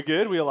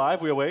Good? We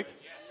alive? We awake?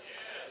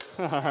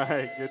 Yes. All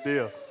right, good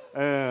deal.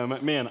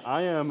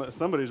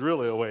 Somebody's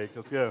really awake.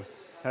 Let's go.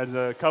 Had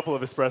a couple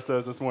of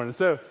espressos this morning.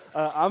 So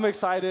I'm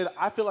excited.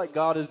 I feel like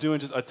God is doing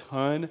just a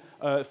ton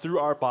through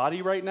our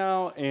body right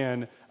now.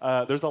 And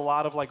there's a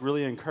lot of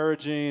really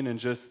encouraging and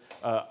just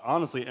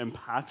honestly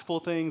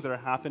impactful things that are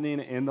happening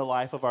in the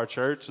life of our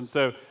church. And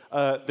so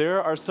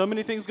there are so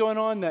many things going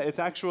on that it's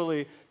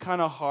actually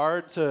kind of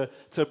hard to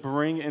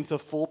bring into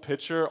full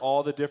picture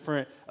all the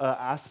different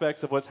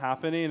aspects of what's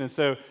happening. And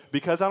so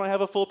because I don't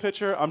have a full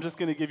picture, I'm just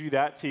going to give you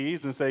that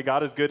tease and say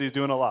God is good. He's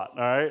doing a lot.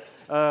 All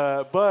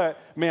right. But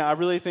man, I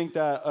really think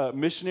that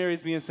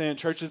missionaries being sent,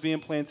 churches being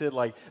planted,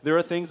 there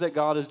are things that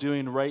God is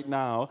doing right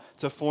now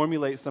to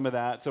formulate some of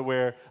that to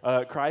where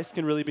Christ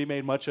can really be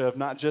made much of,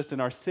 not just in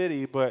our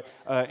city, but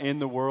in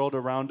the world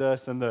around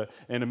us and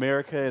in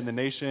America and the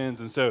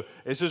nations. And so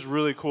it's just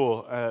really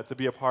cool to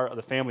be a part of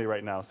the family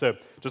right now. So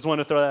just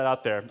wanted to throw that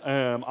out there.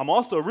 I'm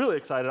also really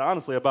excited,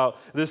 honestly, about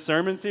this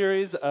sermon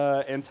series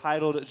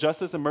entitled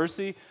Justice and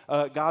Mercy,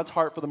 God's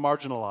Heart for the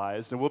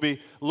Marginalized. And we'll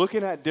be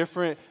looking at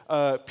different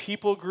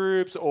people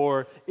groups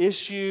or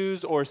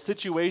issues or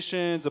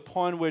situations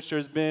upon which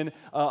there's been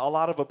a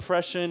lot of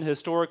oppression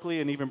historically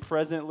and even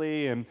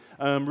presently, and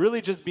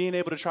really just being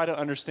able to try to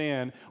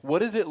understand what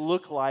does it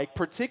look like,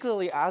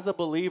 particularly as a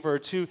believer,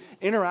 to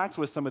interact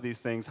with some of these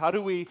things. How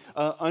do we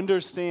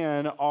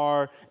understand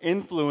our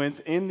influence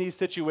in these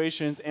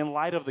situations in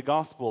light of the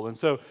gospel? And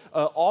so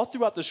all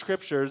throughout the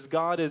scriptures,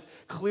 God is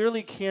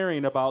clearly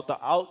caring about the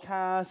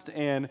outcast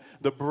and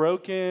the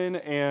broken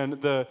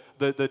and the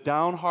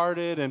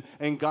downhearted,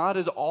 and God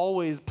is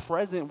always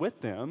present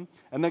with them.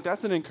 And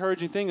that's an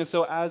encouraging thing. And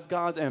so as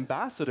God's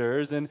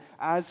ambassadors and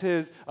as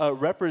his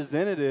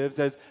representatives,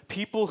 as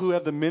people who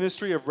have the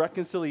ministry of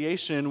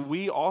reconciliation,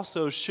 we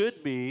also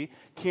should be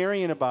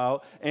caring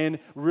about and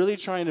really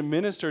trying to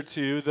minister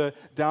to the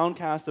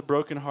downcast, the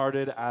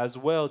brokenhearted as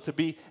well, to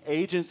be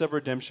agents of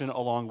redemption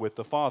along with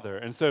the Father.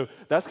 And so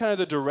that's kind of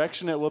the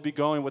direction that we'll be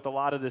going with a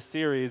lot of this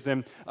series.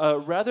 And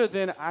rather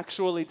than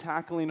actually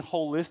tackling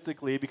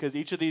holistically, because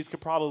each of these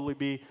could probably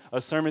be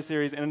a sermon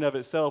series in and of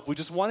itself, we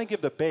just want to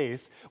give the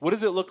base. What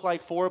does it look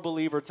like for a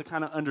believer to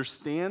kind of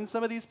understand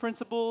some of these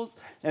principles?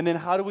 And then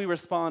how do we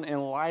respond in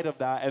light of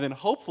that? And then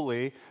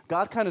hopefully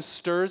God kind of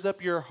stirs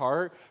up your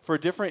heart for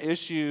different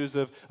issues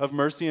of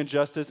mercy and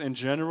justice in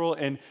general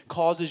and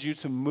causes you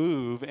to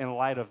move in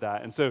light of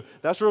that. And so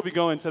that's where we'll be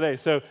going today.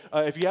 So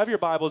if you have your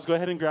Bibles, go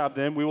ahead and grab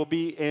them. We will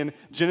be in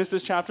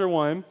Genesis chapter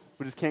 1.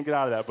 We just can't get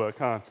out of that book,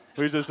 huh?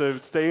 We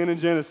just staying in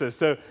Genesis.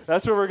 So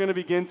that's where we're going to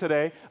begin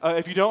today.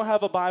 If you don't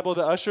have a Bible,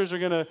 the ushers are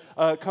going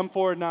to come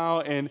forward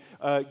now and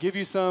give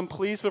you some.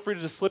 Please feel free to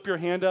just slip your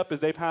hand up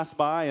as they pass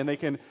by, and they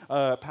can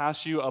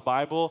pass you a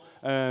Bible.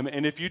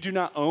 And if you do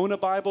not own a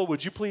Bible,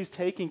 would you please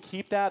take and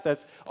keep that?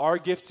 That's our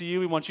gift to you.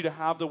 We want you to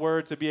have the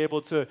Word to be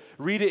able to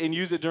read it and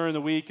use it during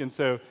the week. And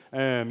so,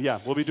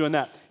 we'll be doing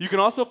that. You can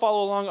also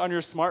follow along on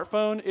your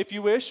smartphone if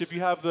you wish. If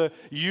you have the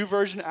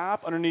YouVersion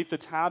app underneath the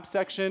tab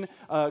section,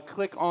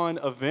 click on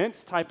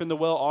events, type in the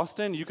Well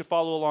Austin. You can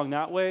follow along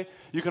that way.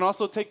 You can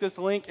also take this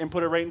link and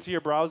put it right into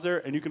your browser,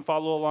 and you can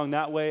follow along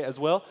that way as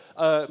well.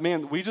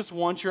 We just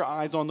want your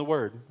eyes on the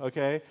Word,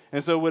 okay?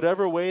 And so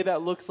whatever way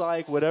that looks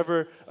like,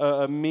 whatever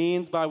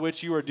means by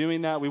which you are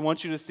doing that, we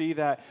want you to see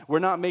that we're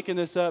not making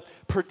this up,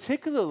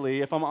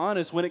 particularly, if I'm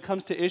honest, when it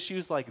comes to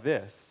issues like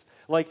this.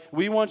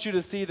 We want you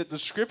to see that the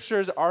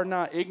scriptures are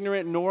not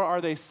ignorant, nor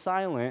are they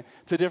silent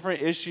to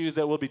different issues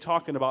that we'll be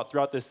talking about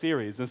throughout this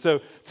series. And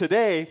so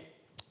today,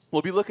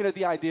 we'll be looking at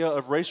the idea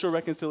of racial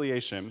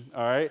reconciliation,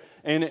 all right?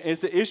 And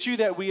it's an issue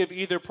that we have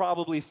either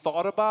probably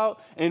thought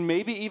about, and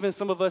maybe even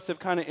some of us have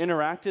kind of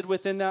interacted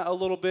within that a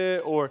little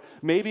bit, or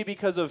maybe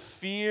because of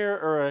fear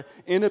or an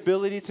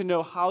inability to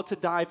know how to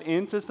dive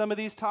into some of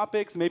these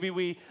topics. Maybe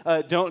we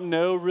don't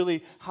know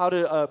really how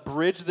to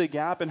bridge the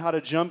gap and how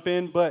to jump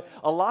in, but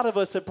a lot of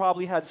us have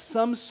probably had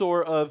some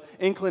sort of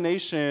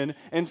inclination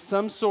and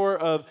some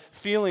sort of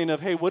feeling of,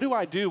 hey, what do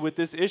I do with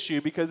this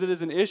issue? Because it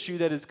is an issue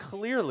that is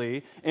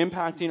clearly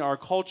impacting our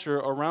culture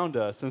around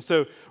us. And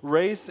so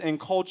race and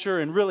culture,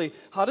 and really,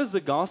 how does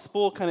the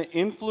gospel kind of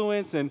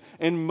influence and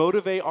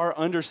motivate our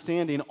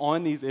understanding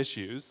on these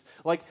issues?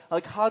 Like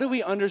how do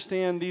we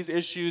understand these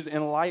issues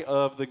in light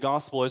of the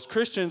gospel? As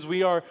Christians,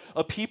 we are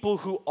a people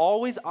who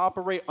always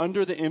operate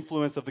under the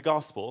influence of the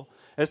gospel.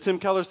 As Tim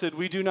Keller said,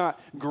 we do not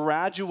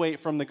graduate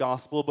from the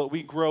gospel, but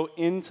we grow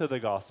into the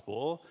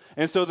gospel.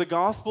 And so the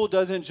gospel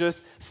doesn't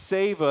just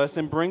save us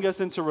and bring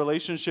us into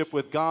relationship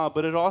with God,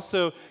 but it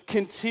also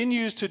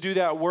continues to do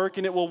that work,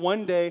 and it will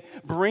one day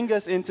bring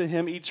us into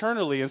Him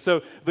eternally. And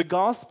so the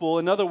gospel,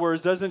 in other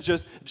words, doesn't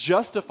just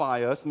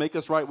justify us, make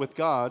us right with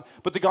God,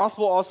 but the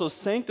gospel also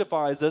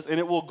sanctifies us, and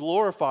it will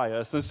glorify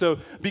us. And so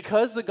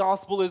because the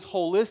gospel is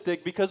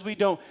holistic, because we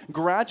don't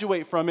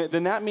graduate from it,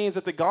 then that means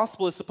that the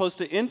gospel is supposed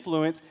to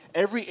influence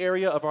every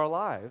area of our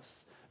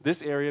lives.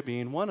 this area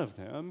being one of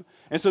them.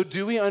 And so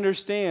do we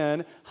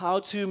understand how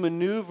to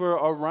maneuver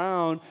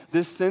around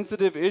this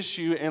sensitive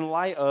issue in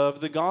light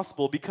of the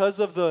gospel? Because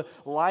of the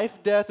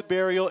life, death,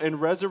 burial,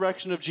 and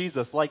resurrection of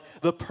Jesus, like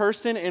the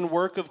person and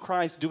work of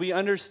Christ, do we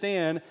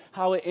understand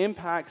how it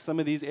impacts some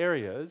of these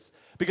areas?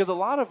 Because a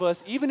lot of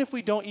us, even if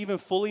we don't even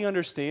fully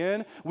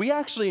understand, we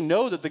actually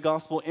know that the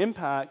gospel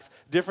impacts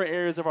different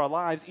areas of our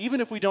lives,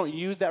 even if we don't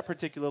use that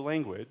particular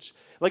language.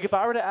 Like if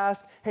I were to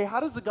ask, hey,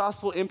 how does the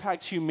gospel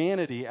impact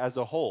humanity as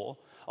a whole?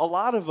 A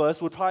lot of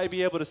us would probably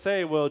be able to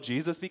say, well,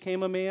 Jesus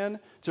became a man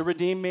to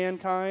redeem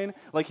mankind.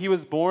 Like he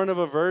was born of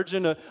a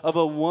virgin, of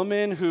a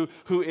woman who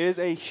is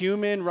a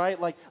human, right?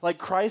 Like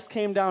Christ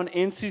came down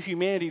into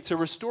humanity to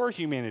restore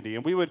humanity.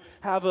 And we would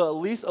have at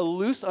least a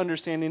loose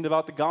understanding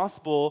about the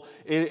gospel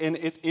and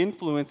its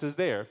influences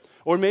there.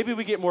 Or maybe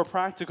we get more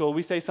practical.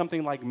 We say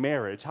something like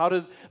marriage. How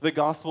does the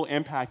gospel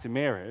impact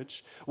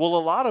marriage? Well,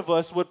 a lot of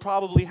us would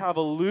probably have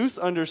a loose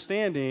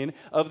understanding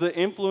of the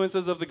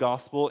influences of the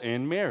gospel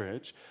in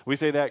marriage. We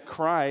say that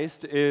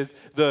Christ is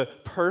the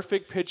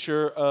perfect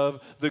picture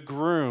of the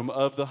groom,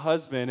 of the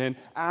husband. And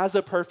as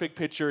a perfect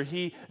picture,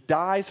 he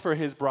dies for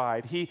his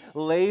bride. He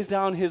lays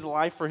down his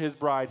life for his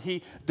bride.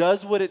 He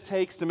does what it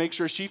takes to make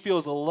sure she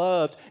feels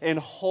loved and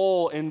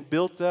whole and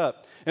built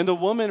up. And the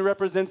woman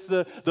represents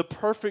the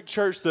perfect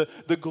church,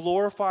 the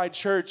glorified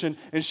church, and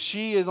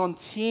she is on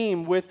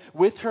team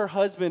with her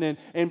husband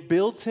and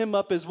builds him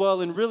up as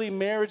well. And really,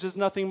 marriage is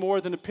nothing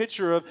more than a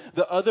picture of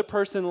the other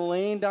person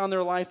laying down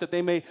their life that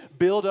they may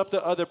build up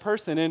the other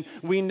person. And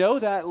we know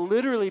that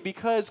literally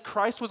because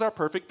Christ was our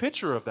perfect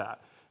picture of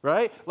that.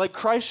 Right? Like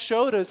Christ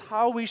showed us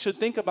how we should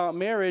think about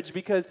marriage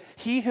because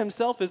he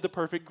himself is the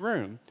perfect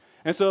groom.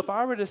 And so if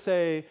I were to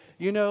say,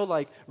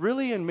 like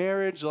really in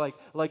marriage,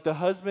 like the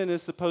husband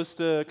is supposed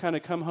to kind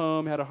of come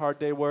home, had a hard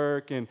day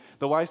work, and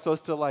the wife's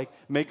supposed to like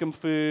make him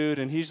food,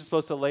 and he's just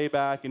supposed to lay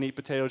back and eat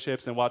potato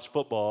chips and watch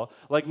football,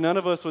 like none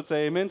of us would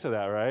say amen to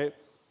that, right?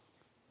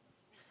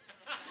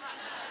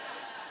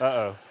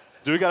 Uh-oh.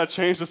 Do we got to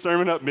change the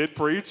sermon up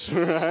mid-preach,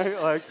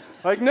 right?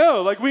 Like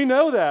no, like we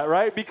know that,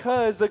 right?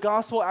 Because the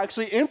gospel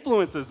actually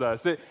influences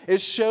us. It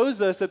shows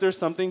us that there's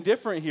something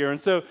different here. And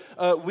so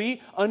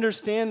we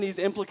understand these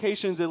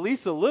implications at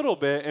least a little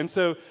bit. And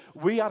so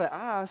we got to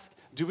ask,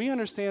 do we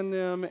understand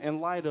them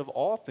in light of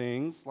all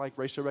things like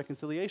racial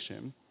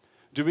reconciliation?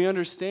 Do we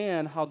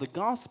understand how the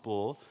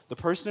gospel, the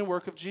person and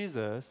work of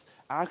Jesus,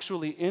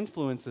 actually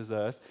influences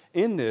us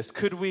in this?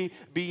 Could we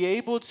be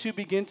able to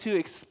begin to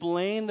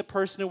explain the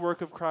person and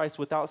work of Christ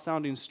without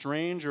sounding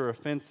strange or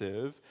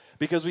offensive?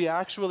 Because we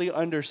actually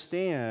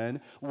understand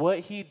what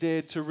he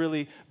did to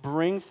really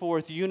bring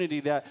forth unity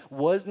that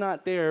was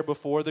not there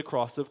before the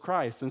cross of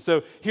Christ. And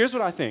so here's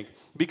what I think.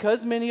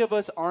 Because many of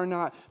us are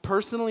not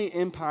personally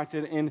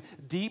impacted in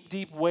deep,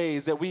 deep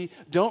ways, that we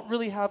don't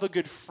really have a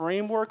good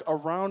framework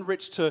around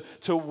which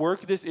to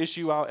work this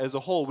issue out as a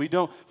whole. We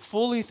don't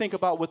fully think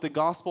about what the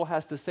gospel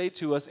has to say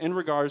to us in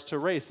regards to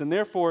race. And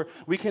therefore,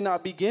 we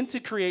cannot begin to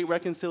create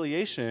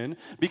reconciliation,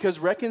 because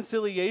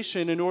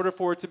reconciliation, in order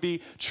for it to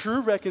be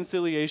true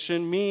reconciliation,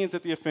 means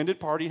that the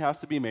offended party has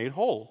to be made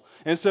whole.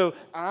 And so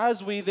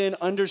as we then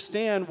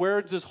understand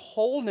where does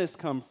wholeness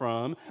come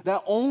from,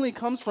 that only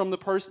comes from the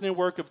person and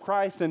work of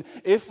Christ. And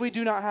if we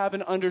do not have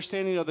an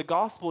understanding of the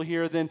gospel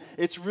here, then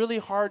it's really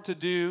hard to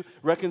do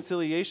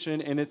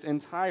reconciliation in its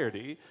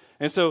entirety.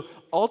 And so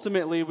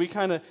ultimately, we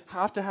kind of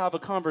have to have a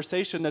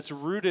conversation that's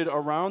rooted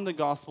around the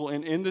gospel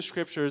and in the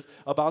scriptures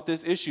about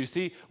this issue.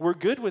 See, we're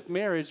good with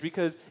marriage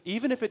because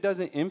even if it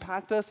doesn't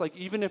impact us, like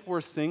even if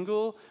we're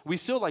single, we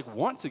still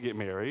want to get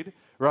married,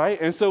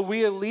 right? And so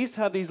we at least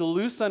have these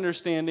loose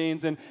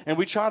understandings and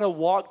we try to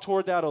walk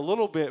toward that a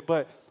little bit.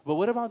 But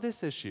what about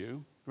this issue?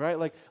 Right?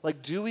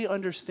 Like, do we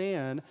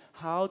understand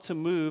how to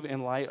move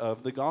in light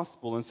of the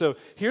gospel? And so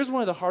here's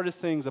one of the hardest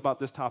things about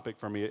this topic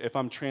for me, if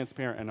I'm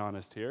transparent and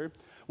honest here.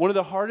 One of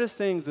the hardest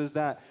things is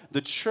that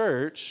the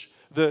church,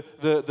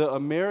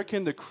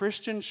 the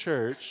Christian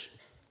church,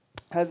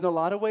 has in a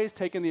lot of ways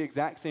taken the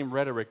exact same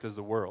rhetoric as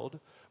the world,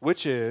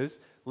 which is,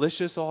 let's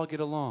just all get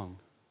along,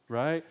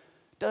 right?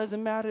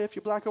 Doesn't matter if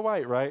you're black or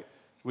white, right?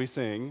 We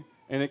sing.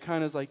 And it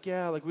kind of is like,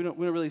 yeah, like we don't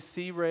really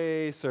see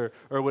race or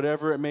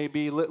whatever it may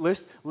be.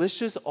 Let's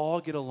just all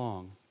get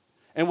along.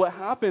 And what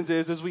happens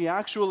is we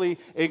actually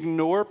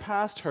ignore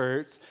past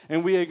hurts,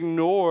 and we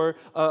ignore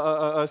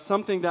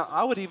something that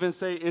I would even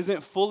say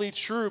isn't fully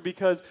true,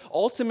 because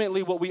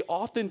ultimately what we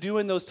often do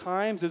in those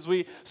times is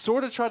we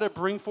sort of try to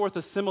bring forth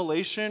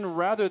assimilation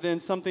rather than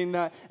something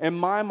that, in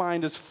my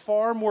mind, is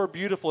far more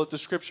beautiful that the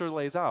scripture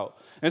lays out.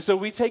 And so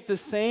we take the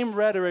same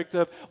rhetoric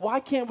of, why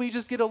can't we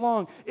just get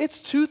along?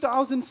 It's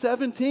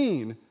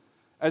 2017,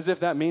 as if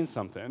that means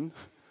something.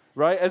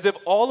 Right? As if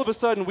all of a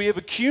sudden we have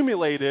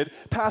accumulated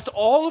past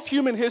all of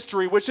human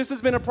history, which this has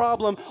been a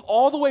problem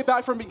all the way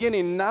back from the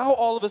beginning. Now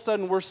all of a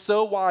sudden we're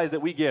so wise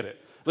that we get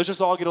it. Let's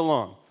just all get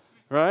along.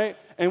 Right?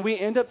 And we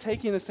end up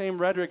taking the same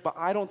rhetoric, but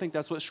I don't think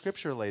that's what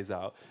Scripture lays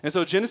out. And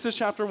so Genesis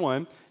chapter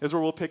 1 is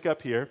where we'll pick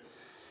up here.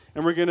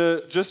 And we're going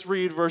to just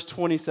read verse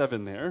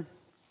 27 there.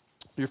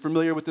 You're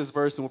familiar with this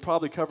verse, and we'll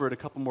probably cover it a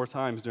couple more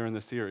times during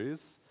this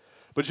series.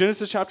 But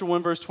Genesis chapter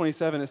 1, verse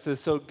 27, it says,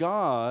 "So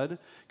God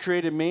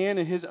created man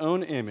in his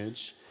own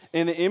image.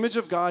 In the image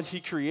of God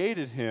he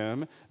created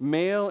him.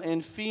 Male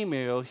and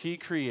female he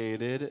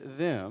created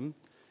them."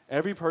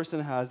 Every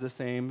person has the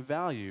same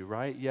value,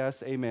 right?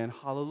 Yes, amen,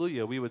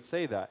 hallelujah. We would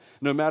say that.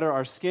 No matter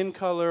our skin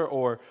color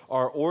or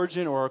our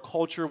origin or our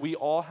culture, we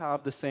all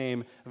have the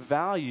same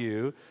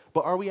value.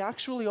 But are we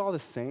actually all the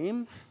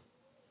same?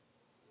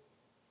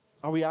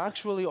 Are we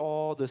actually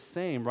all the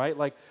same, right?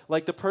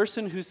 Like the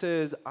person who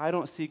says, "I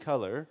don't see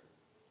color."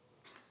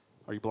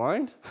 Are you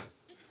blind?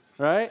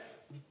 Right?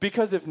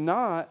 Because if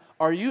not,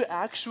 are you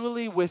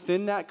actually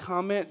within that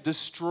comment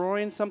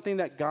destroying something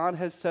that God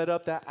has set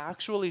up that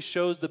actually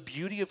shows the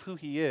beauty of who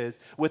he is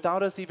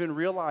without us even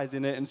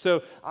realizing it? And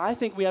so I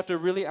think we have to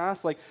really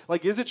ask, like,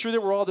 is it true that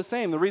we're all the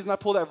same? The reason I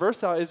pull that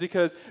verse out is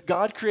because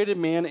God created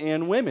man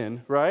and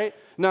women, right?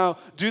 Now,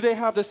 do they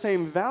have the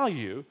same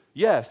value?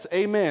 Yes,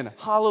 amen,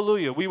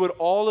 hallelujah. We would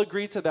all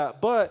agree to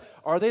that. But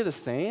are they the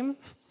same?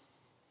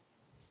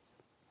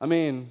 I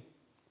mean,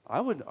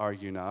 I would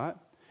argue not.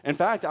 In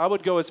fact, I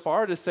would go as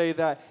far to say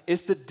that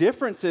it's the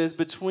differences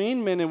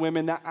between men and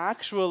women that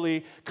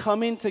actually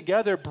coming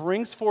together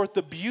brings forth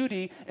the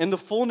beauty and the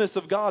fullness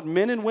of God.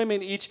 Men and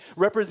women each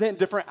represent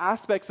different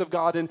aspects of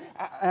God, and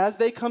as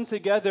they come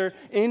together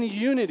in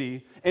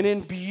unity and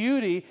in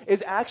beauty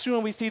is actually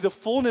when we see the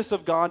fullness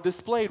of God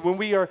displayed. When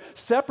we are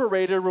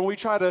separated, when we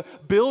try to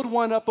build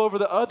one up over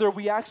the other,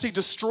 we actually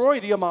destroy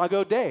the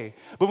imago Dei.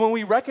 But when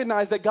we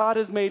recognize that God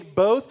has made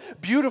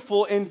both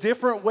beautiful in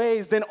different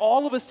ways, then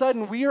all of a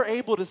sudden we are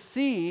able to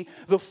see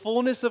the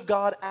fullness of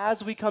God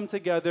as we come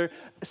together,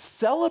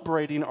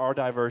 celebrating our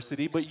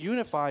diversity, but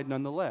unified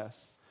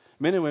nonetheless.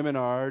 Men and women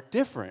are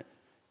different.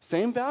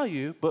 Same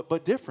value,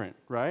 but different,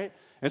 right?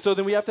 And so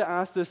then we have to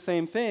ask this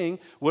same thing,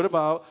 what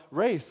about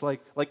race?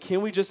 Like can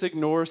we just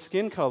ignore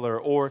skin color,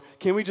 or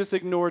can we just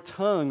ignore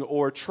tongue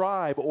or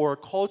tribe or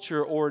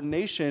culture or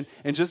nation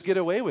and just get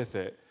away with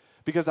it?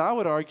 Because I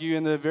would argue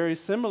in a very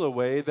similar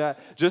way that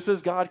just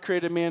as God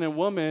created man and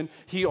woman,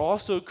 he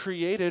also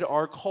created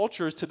our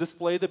cultures to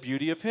display the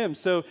beauty of him.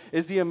 So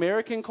is the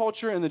American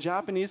culture and the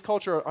Japanese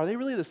culture, are they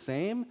really the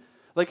same?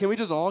 Like, can we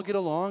just all get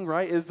along,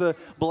 right? Is the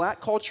black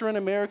culture in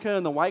America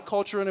and the white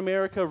culture in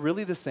America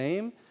really the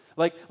same?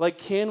 Like,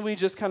 can we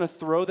just kind of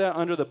throw that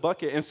under the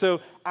bucket? And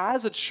so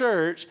as a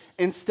church,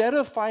 instead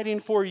of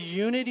fighting for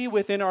unity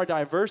within our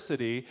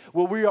diversity,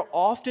 what we are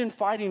often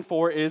fighting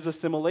for is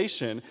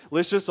assimilation.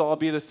 Let's just all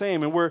be the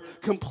same. And we're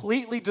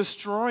completely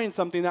destroying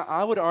something that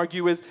I would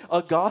argue is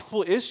a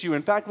gospel issue.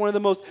 In fact, one of the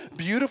most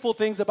beautiful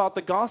things about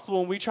the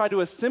gospel when we try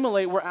to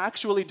assimilate, we're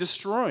actually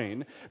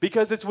destroying,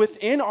 because it's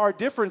within our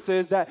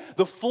differences that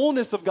the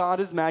fullness of God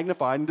is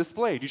magnified and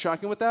displayed. You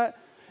tracking with that?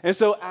 And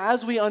so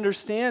as we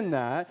understand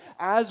that,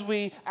 as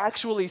we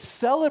actually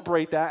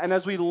celebrate that, and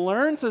as we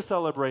learn to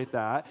celebrate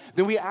that,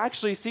 then we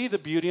actually see the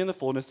beauty and the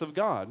fullness of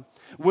God.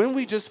 When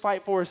we just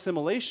fight for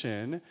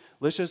assimilation,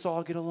 let's just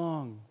all get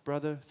along,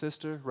 brother,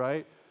 sister,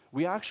 right?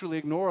 We actually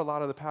ignore a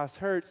lot of the past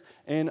hurts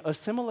and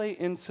assimilate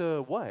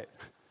into what?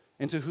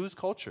 Into whose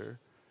culture?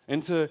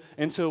 Into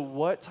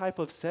what type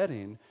of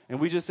setting? And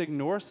we just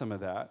ignore some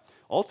of that.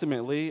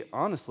 Ultimately,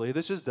 honestly,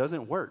 this just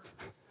doesn't work,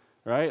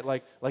 right?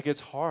 Like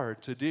it's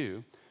hard to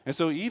do. And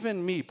so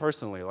even me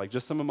personally, like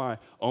just some of my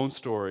own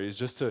stories,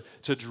 just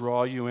to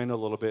draw you in a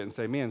little bit and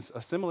say, man,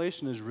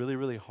 assimilation is really,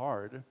 really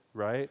hard,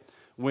 right?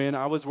 When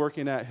I was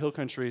working at Hill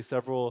Country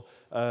several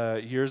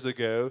years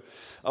ago,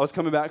 I was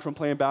coming back from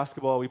playing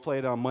basketball. We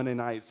played on Monday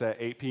nights at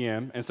 8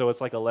 p.m., and so it's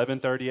like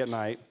 11:30 at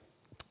night.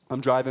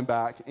 I'm driving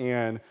back,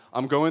 and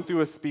I'm going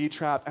through a speed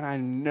trap, and I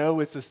know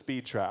it's a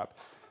speed trap.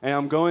 And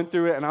I'm going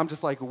through it, and I'm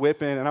just like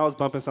whipping, and I was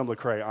bumping some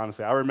Lecrae,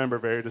 honestly. I remember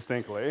very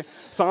distinctly.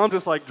 So I'm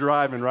just like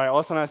driving, right? All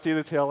of a sudden I see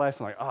the tail lights,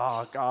 I'm like,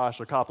 oh gosh,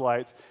 the cop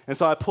lights. And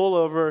so I pull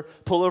over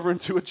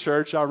into a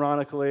church,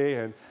 ironically,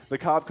 and the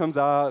cop comes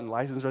out and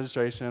license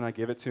registration, I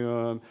give it to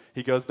him.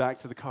 He goes back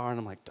to the car, and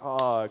I'm like,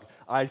 dog,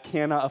 I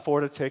cannot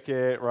afford a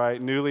ticket,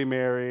 right? Newly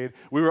married.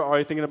 We were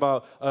already thinking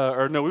about,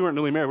 we weren't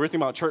newly married. We were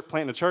thinking about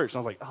planting a church. And I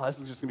was like, oh,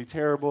 this is just gonna be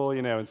terrible,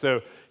 you know? And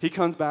so he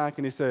comes back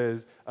and he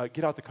says,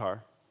 get out the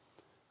car.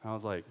 I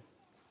was like,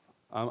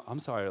 I'm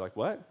sorry, like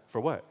what?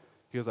 For what?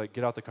 He was like,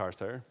 get out the car,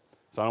 sir.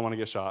 So I don't want to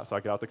get shot, so I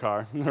get out the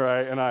car,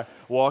 right? And I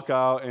walk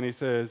out, and he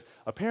says,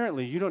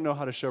 apparently you don't know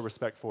how to show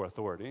respect for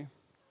authority. And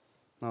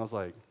I was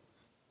like,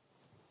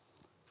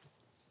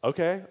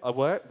 okay,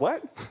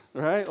 what?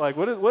 Right? Like,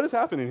 what is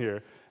happening here?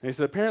 And he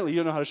said, apparently you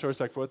don't know how to show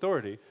respect for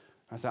authority.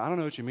 I said, I don't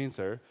know what you mean,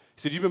 sir. He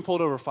said, you've been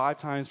pulled over 5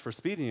 times for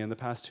speeding in the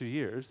past 2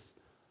 years.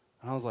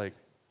 And I was like,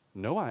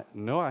 no,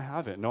 I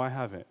haven't.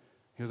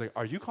 He was like,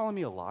 are you calling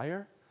me a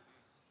liar?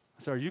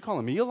 I said, are you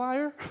calling me a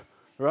liar?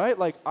 Right?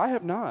 Like, I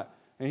have not.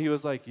 And he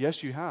was like,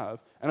 yes, you have.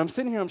 And I'm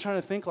sitting here, I'm trying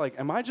to think, like,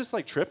 am I just,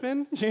 like,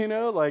 tripping? You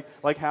know,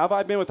 like have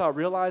I been without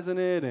realizing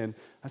it? And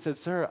I said,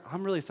 sir,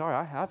 I'm really sorry,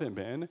 I haven't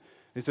been.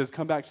 He says,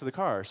 come back to the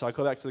car. So I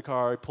go back to the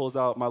car, he pulls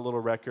out my little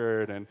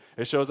record, and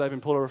it shows I've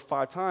been pulled over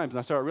 5 times. And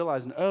I start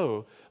realizing,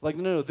 no,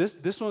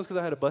 this one was because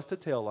I had a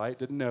busted tail light,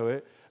 didn't know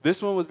it.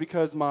 This one was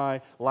because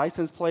my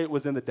license plate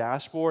was in the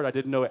dashboard. I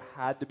didn't know it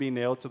had to be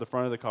nailed to the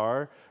front of the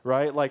car,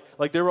 right?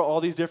 Like there were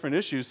all these different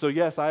issues. So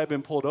yes, I had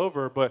been pulled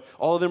over, but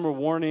all of them were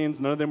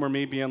warnings. None of them were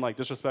me being like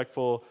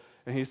disrespectful.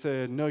 And he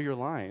said, no, you're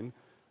lying.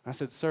 I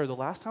said, sir, the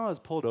last time I was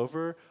pulled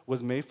over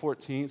was May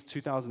 14th,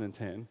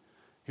 2010.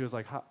 He was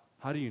like,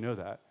 how do you know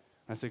that?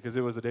 I said, because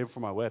it was the day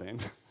before my wedding.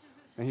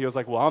 And he was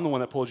like, well, I'm the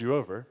one that pulled you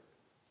over.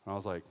 And I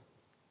was like,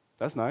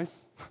 that's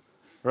nice,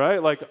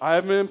 right? Like, I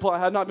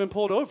had not been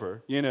pulled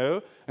over, you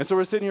know? And so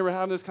we're sitting here, we're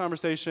having this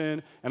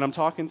conversation, and I'm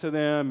talking to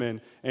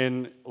them,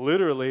 and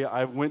literally,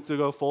 I went to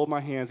go fold my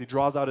hands. He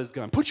draws out his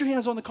gun. Put your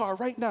hands on the car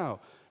right now.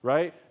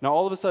 Right? Now,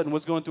 all of a sudden,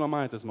 what's going through my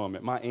mind at this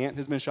moment? My aunt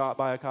has been shot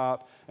by a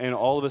cop, and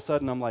all of a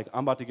sudden, I'm like,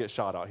 I'm about to get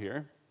shot out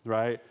here,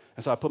 right?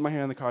 And so I put my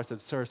hand in the car, I said,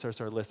 sir,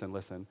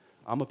 listen,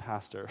 I'm a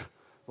pastor.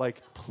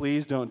 Like,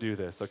 please don't do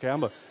this, okay?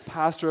 I'm a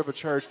pastor of a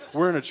church.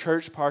 We're in a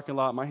church parking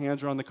lot. My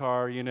hands are on the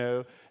car, you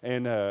know,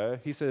 and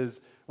he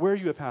says, where are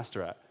you a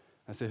pastor at?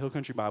 I said, Hill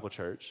Country Bible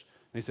Church.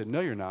 And he said, no,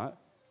 you're not.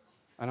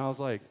 And I was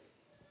like,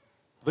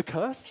 the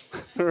cuss,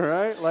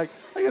 right? Like,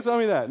 how can you tell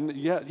me that? And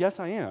yes,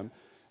 I am.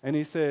 And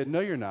he said,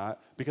 no, you're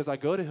not, because I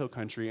go to Hill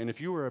Country, and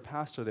if you were a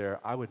pastor there,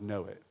 I would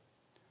know it.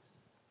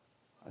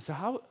 I said,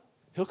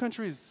 Hill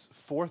Country is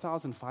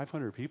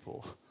 4,500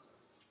 people.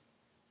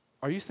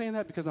 Are you saying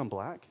that because I'm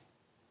black?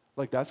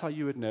 Like, that's how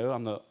you would know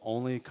I'm the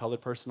only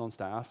colored person on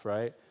staff,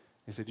 right?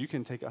 He said, you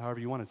can take it however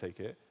you want to take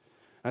it.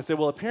 And I said,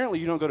 well, apparently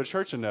you don't go to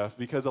church enough,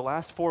 because the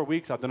last 4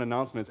 weeks I've done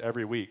announcements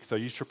every week, so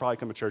you should probably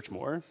come to church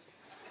more.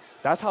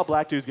 That's how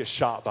black dudes get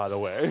shot, by the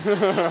way,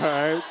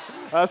 right?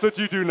 That's what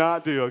you do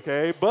not do,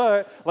 okay?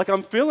 But, like,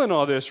 I'm feeling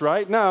all this,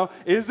 right? Now,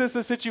 is this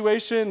a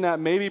situation that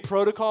maybe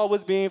protocol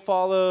was being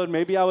followed?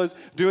 Maybe I was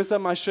doing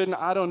something I shouldn't?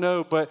 I don't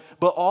know. But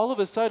all of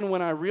a sudden,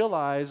 when I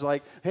realized,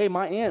 like, hey,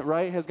 my aunt,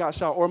 right, has got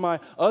shot, or my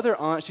other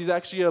aunt, she's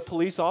actually a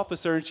police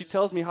officer, and she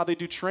tells me how they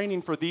do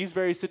training for these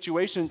very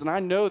situations, and I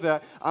know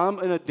that I'm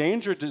in a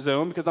danger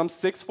zone because I'm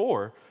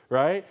 6'4",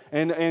 right,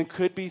 and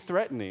could be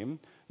threatening.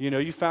 You know,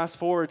 you fast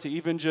forward to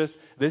even just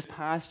this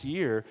past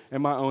year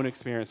in my own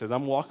experiences.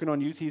 I'm walking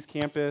on UT's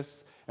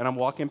campus, and I'm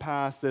walking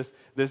past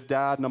this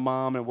dad and a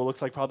mom and what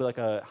looks like probably like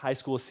a high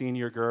school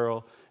senior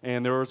girl,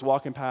 and they were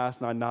walking past,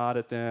 and I nod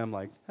at them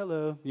like,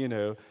 hello, you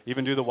know,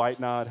 even do the white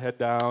nod, head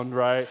down,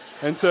 right?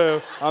 And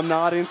so I'm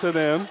nodding to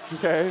them,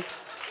 okay?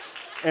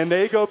 And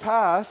they go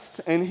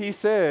past, and he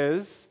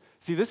says,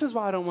 see, this is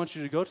why I don't want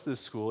you to go to this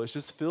school. It's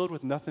just filled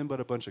with nothing but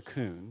a bunch of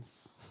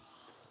coons,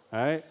 all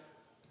right?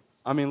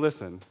 I mean,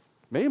 listen.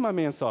 Maybe my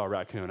man saw a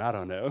raccoon, I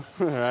don't know,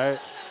 right?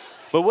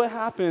 But what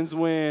happens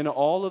when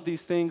all of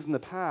these things in the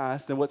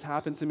past and what's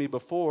happened to me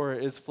before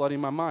is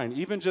flooding my mind?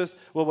 Even just,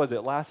 what was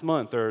it, last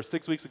month or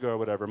 6 weeks ago or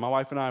whatever, my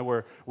wife and I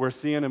were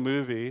seeing a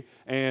movie,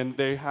 and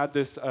they had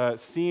this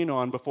scene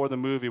on before the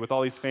movie with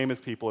all these famous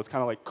people. It's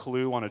kind of like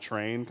Clue on a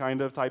train kind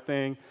of type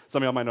thing.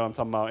 Some of y'all might know what I'm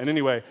talking about. And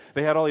anyway,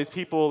 they had all these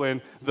people,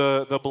 and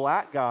the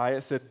black guy,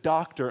 it said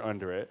doctor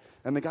under it.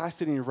 And the guy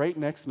sitting right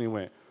next to me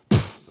went,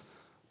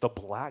 the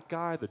black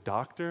guy, the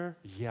doctor?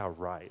 Yeah,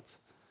 right.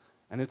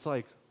 And it's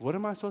like, what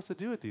am I supposed to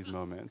do at these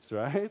moments,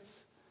 right?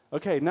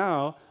 Okay,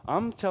 now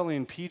I'm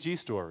telling PG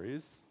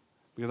stories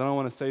because I don't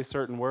want to say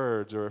certain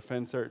words or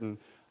offend certain.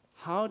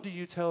 How do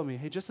you tell me,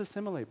 hey, just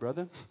assimilate,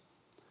 brother?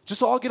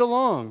 Just all get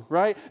along,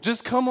 right?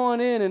 Just come on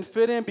in and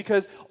fit in,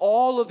 because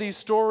all of these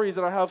stories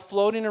that I have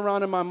floating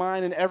around in my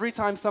mind, and every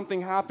time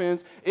something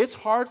happens, it's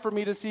hard for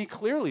me to see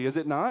clearly, is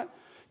it not?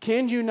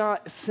 Can you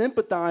not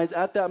sympathize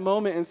at that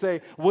moment and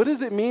say, what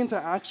does it mean to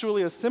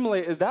actually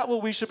assimilate? Is that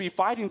what we should be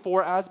fighting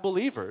for as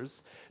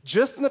believers?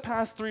 Just in the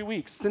past 3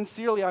 weeks,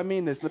 sincerely I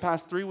mean this, in the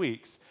past 3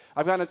 weeks,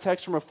 I've gotten a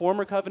text from a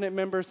former covenant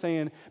member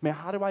saying, man,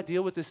 how do I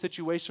deal with this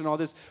situation? All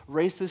this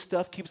racist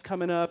stuff keeps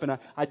coming up, and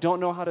I don't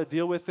know how to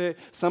deal with it.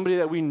 Somebody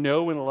that we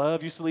know and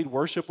love used to lead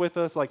worship with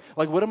us. Like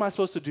what am I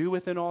supposed to do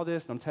within all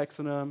this? And I'm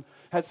texting them.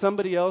 Had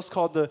somebody else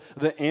called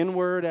the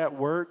N-word at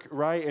work,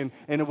 right?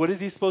 And what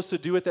is he supposed to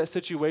do with that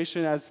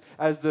situation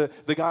as the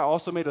guy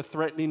also made a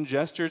threatening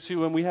gesture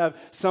to him? We have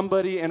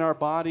somebody in our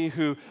body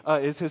who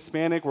is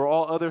Hispanic, where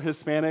all other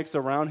Hispanics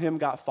around him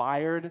got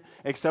fired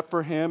except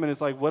for him, and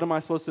it's like, what am I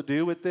supposed to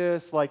do with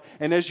this? Like,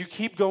 and as you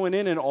keep going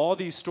in all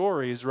these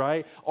stories,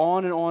 right,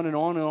 on and on and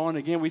on and on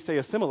again, we say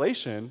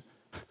assimilation.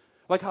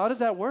 Like, how does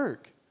that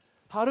work?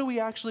 How do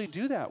we actually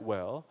do that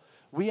well?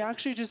 We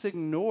actually just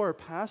ignore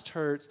past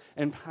hurts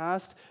and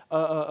past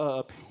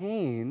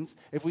pains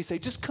if we say,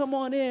 just come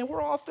on in,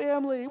 we're all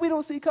family, we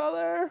don't see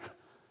color,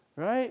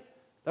 right?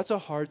 That's a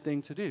hard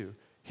thing to do.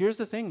 Here's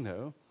the thing,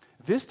 though.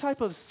 This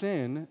type of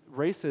sin,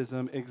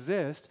 racism,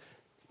 exists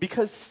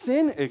because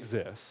sin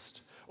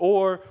exists,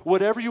 or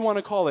whatever you want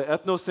to call it,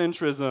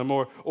 ethnocentrism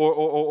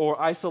or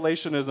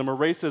isolationism or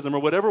racism or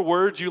whatever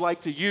words you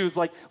like to use.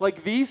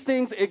 Like these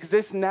things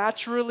exist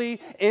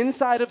naturally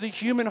inside of the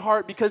human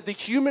heart because the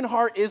human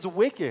heart is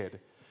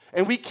wicked.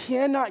 And we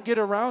cannot get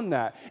around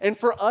that. And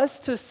for us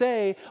to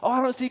say, oh,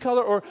 I don't see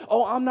color, or,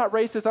 oh, I'm not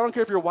racist, I don't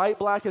care if you're white,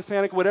 black,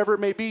 Hispanic, whatever it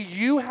may be,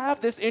 you have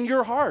this in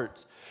your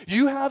heart.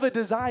 You have a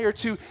desire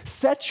to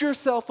set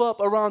yourself up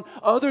around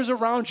others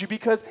around you,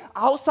 because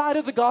outside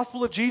of the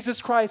gospel of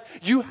Jesus Christ,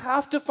 you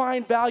have to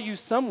find value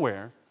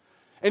somewhere.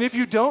 And if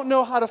you don't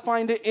know how to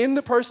find it in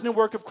the person and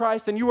work of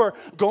Christ, then you are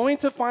going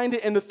to find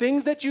it in the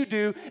things that you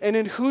do and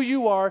in who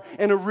you are.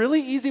 And a really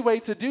easy way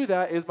to do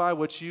that is by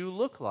what you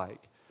look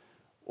like.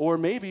 Or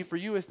maybe for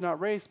you, it's not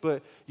race,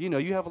 but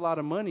you have a lot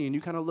of money and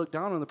you kind of look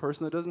down on the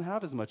person that doesn't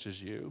have as much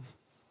as you.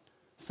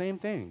 Same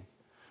thing.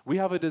 We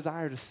have a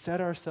desire to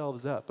set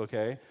ourselves up,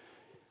 okay?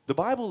 The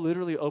Bible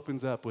literally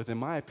opens up with, in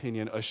my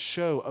opinion, a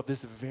show of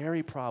this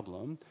very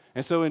problem.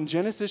 And so in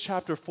Genesis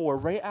chapter 4,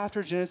 right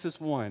after Genesis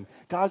 1,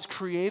 God's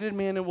created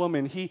man and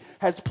woman. He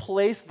has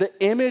placed the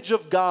image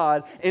of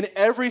God in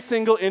every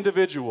single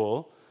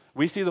individual.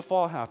 We see the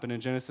fall happen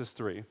in Genesis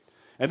 3.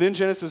 And then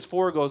Genesis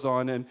 4 goes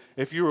on, and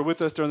if you were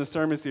with us during the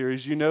sermon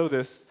series, you know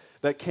this,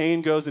 that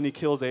Cain goes and he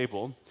kills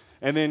Abel.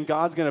 And then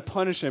God's going to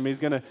punish him. He's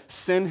going to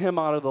send him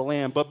out of the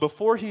land. But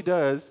before he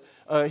does,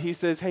 he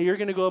says, hey, you're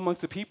going to go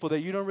amongst the people that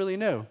you don't really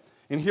know.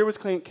 And here was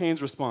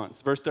Cain's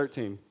response, verse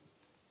 13.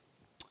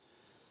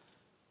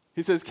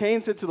 He says,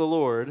 Cain said to the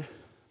Lord,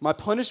 my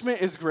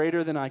punishment is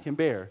greater than I can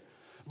bear.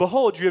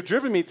 Behold, you have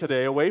driven me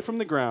today away from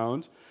the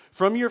ground.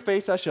 From your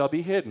face I shall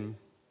be hidden.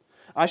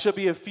 I shall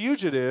be a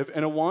fugitive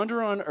and a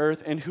wanderer on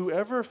earth, and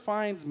whoever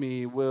finds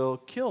me will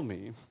kill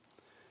me.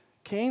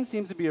 Cain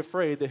seems to be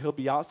afraid that he'll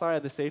be outside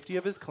of the safety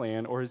of his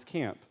clan or his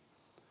camp.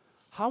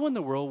 How in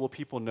the world will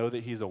people know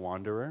that he's a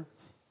wanderer?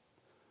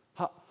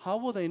 How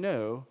will they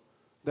know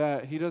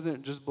that he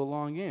doesn't just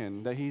belong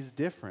in, that he's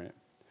different?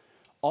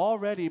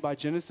 Already by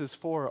Genesis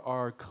 4,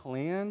 are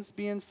clans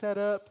being set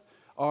up?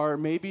 Are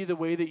maybe the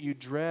way that you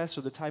dress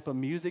or the type of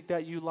music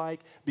that you like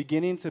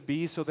beginning to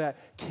be so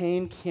that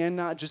Cain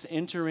cannot just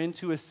enter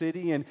into a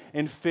city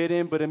and fit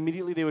in, but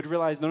immediately they would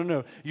realize,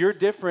 no, you're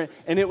different.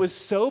 And it was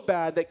so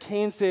bad that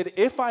Cain said,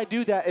 if I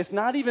do that, it's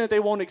not even that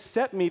they won't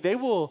accept me, they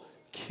will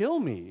kill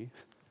me.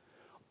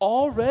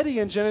 Already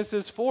in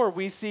Genesis 4,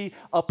 we see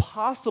a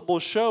possible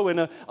show and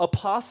a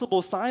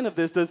possible sign of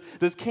this.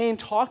 Does Cain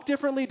talk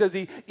differently? Does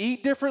he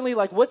eat differently?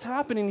 Like, what's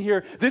happening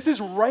here? This is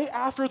right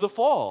after the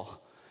fall.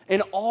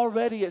 And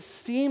already it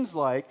seems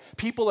like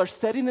people are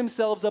setting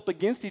themselves up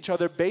against each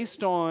other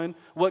based on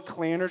what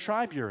clan or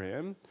tribe you're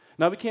in.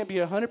 Now, we can't be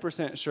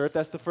 100% sure if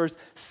that's the first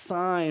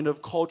sign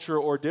of culture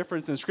or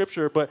difference in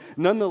Scripture, but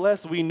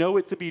nonetheless, we know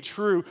it to be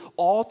true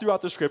all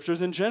throughout the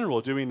Scriptures in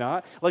general, do we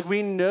not? Like,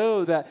 we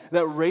know that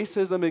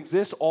racism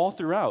exists all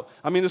throughout.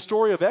 I mean, the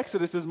story of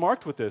Exodus is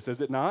marked with this, is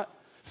it not?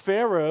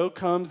 Pharaoh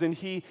comes and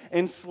he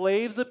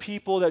enslaves a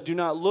people that do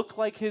not look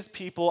like his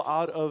people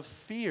out of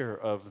fear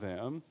of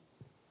them.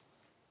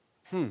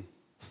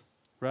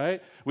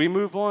 Right? We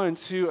move on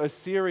to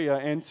Assyria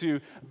and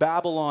to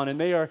Babylon, and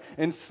they are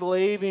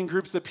enslaving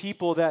groups of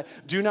people that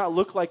do not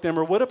look like them.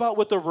 Or what about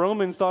what the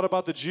Romans thought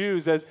about the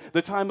Jews as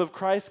the time of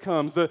Christ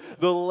comes, the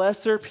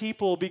lesser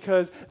people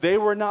because they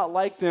were not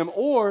like them?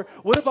 Or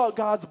what about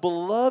God's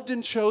beloved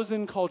and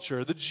chosen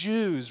culture, the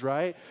Jews,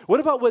 right?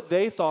 What about what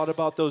they thought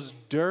about those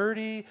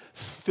dirty,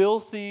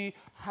 filthy,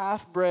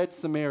 half-bred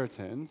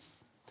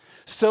Samaritans?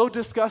 So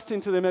disgusting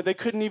to them that they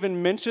couldn't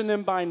even mention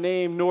them by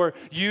name nor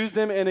use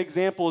them in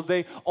examples.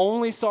 They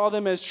only saw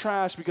them as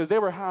trash because they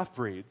were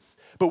half-breeds.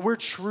 But we're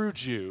true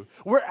Jew.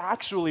 We're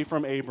actually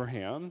from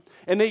Abraham.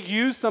 And they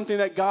used something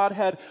that God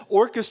had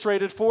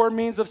orchestrated for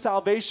means of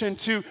salvation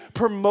to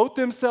promote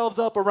themselves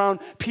up around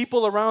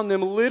people around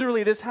them.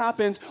 Literally, this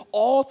happens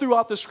all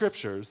throughout the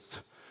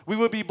Scriptures. We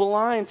would be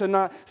blind to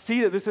not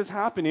see that this is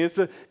happening. It's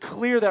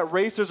clear that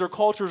races or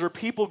cultures or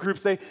people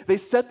groups, they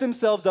set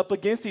themselves up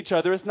against each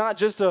other. It's not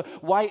just a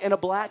white and a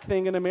black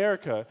thing in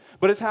America,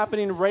 but it's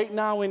happening right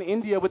now in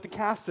India with the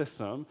caste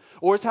system.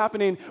 Or it's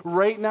happening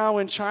right now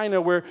in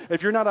China where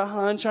if you're not a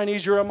Han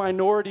Chinese, you're a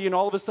minority and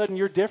all of a sudden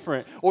you're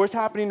different. Or it's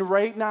happening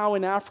right now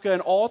in Africa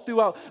and all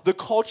throughout the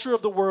culture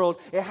of the world.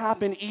 It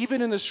happened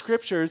even in the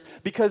Scriptures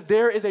because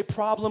there is a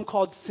problem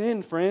called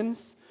sin,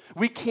 friends.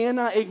 We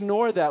cannot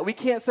ignore that. We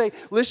can't say,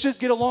 let's just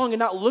get along and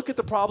not look at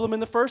the problem in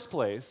the first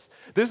place.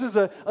 This is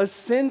a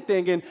sin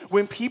thing, and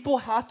when people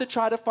have to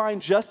try to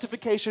find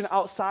justification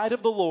outside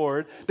of the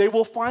Lord, they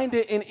will find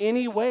it in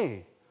any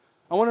way.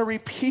 I want to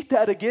repeat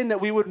that again, that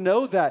we would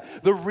know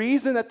that. The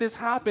reason that this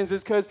happens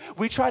is because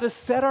we try to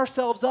set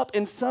ourselves up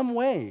in some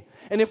way.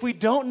 And if we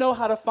don't know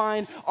how to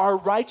find our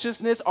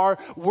righteousness, our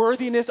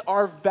worthiness,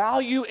 our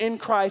value in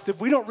Christ,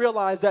 if we don't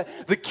realize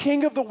that the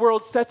King of the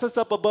world sets us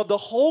up above the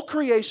whole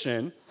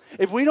creation,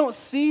 if we don't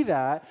see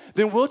that,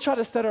 then we'll try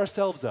to set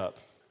ourselves up.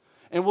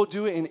 And we'll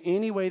do it in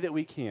any way that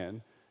we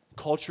can.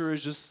 Culture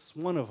is just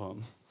one of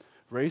them.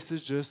 Race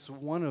is just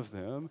one of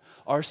them.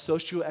 Our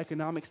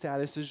socioeconomic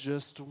status is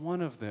just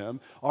one of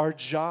them. Our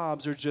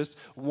jobs are just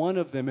one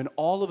of them. And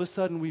all of a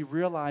sudden we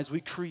realize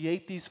we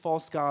create these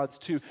false gods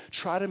to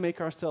try to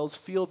make ourselves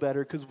feel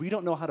better because we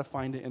don't know how to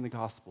find it in the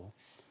gospel.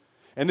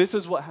 And this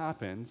is what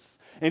happens.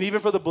 And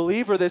even for the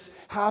believer, this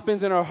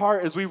happens in our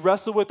heart as we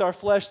wrestle with our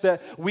flesh,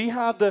 that we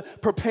have the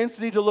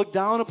propensity to look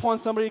down upon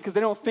somebody because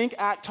they don't think,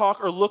 act,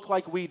 talk, or look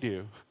like we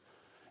do.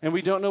 And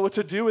we don't know what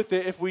to do with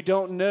it if we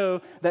don't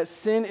know that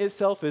sin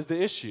itself is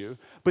the issue.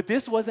 But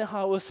this wasn't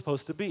how it was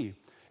supposed to be.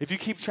 If you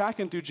keep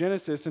tracking through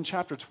Genesis in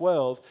chapter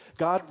 12,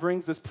 God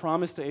brings this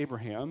promise to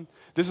Abraham.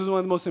 This is one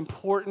of the most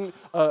important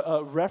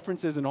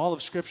references in all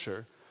of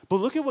Scripture. But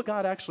look at what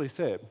God actually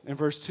said in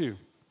verse 2.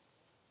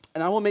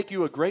 And I will make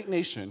you a great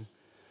nation.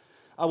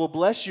 I will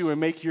bless you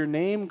and make your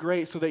name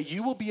great so that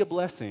you will be a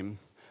blessing.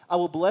 I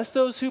will bless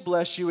those who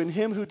bless you, and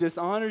him who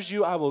dishonors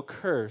you I will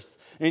curse.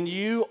 And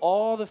you,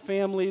 all the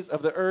families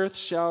of the earth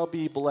shall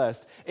be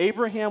blessed.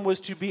 Abraham was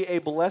to be a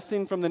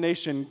blessing from the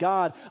nation.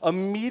 God,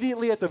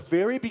 immediately at the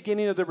very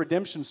beginning of the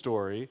redemption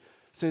story,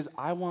 says,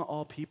 I want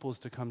all peoples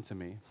to come to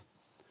me.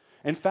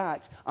 In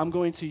fact, I'm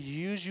going to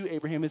use you,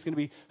 Abraham. It's going to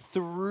be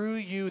through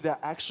you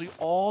that actually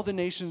all the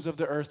nations of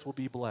the earth will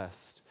be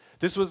blessed.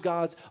 This was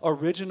God's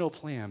original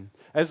plan.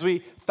 As we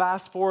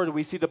fast forward,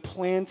 we see the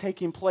plan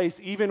taking place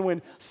even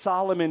when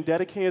Solomon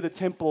dedicated the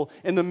temple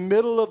in the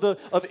middle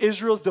of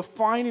Israel's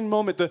defining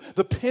moment,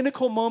 the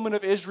pinnacle moment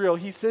of Israel.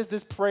 He says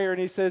this prayer, and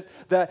he says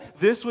that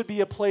this would be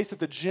a place that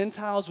the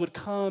Gentiles would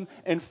come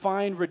and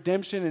find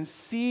redemption and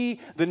see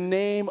the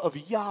name of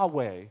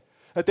Yahweh.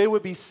 That they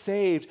would be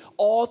saved.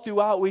 All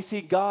throughout, we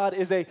see God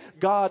is a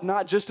God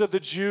not just of the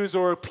Jews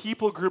or a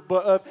people group,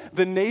 but of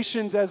the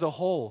nations as a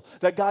whole.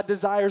 That God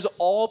desires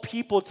all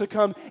people to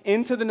come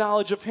into the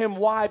knowledge of Him.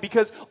 Why?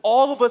 Because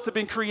all of us have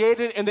been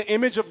created in the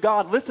image of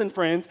God. Listen,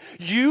 friends,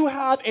 you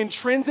have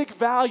intrinsic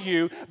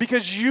value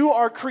because you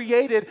are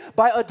created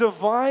by a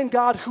divine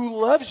God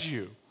who loves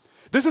you.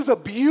 This is a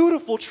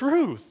beautiful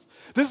truth.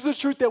 This is the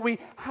truth that we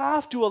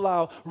have to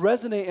allow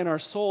resonate in our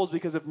souls,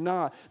 because if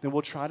not, then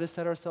we'll try to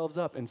set ourselves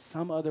up in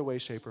some other way,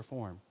 shape, or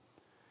form.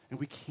 And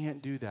we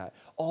can't do that.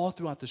 All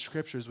throughout the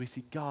Scriptures, we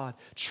see God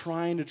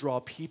trying to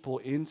draw people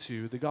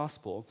into the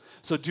gospel.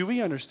 So do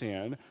we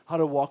understand how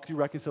to walk through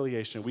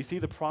reconciliation? We see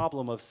the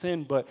problem of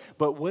sin, but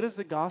what does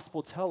the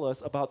gospel tell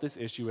us about this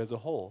issue as a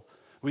whole?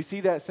 We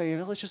see that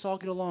saying, oh, let's just all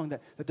get along.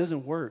 That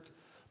doesn't work.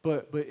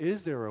 But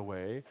is there a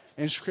way?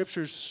 And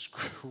Scriptures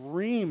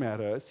scream at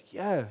us,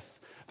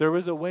 yes, there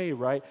is a way,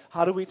 right?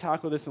 How do we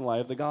tackle this in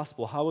light of the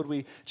gospel? How would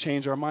we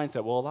change our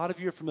mindset? Well, a lot of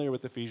you are familiar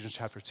with Ephesians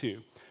chapter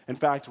 2. In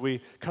fact,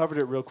 we covered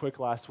it real quick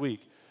last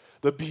week.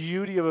 The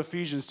beauty of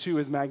Ephesians 2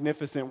 is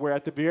magnificent, where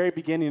at the very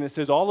beginning it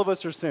says all of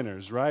us are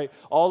sinners, right?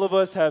 All of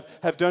us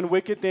have done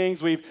wicked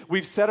things.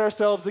 We've set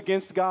ourselves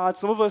against God.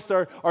 Some of us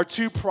are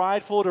too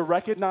prideful to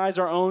recognize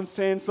our own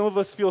sin. Some of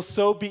us feel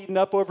so beaten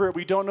up over it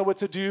we don't know what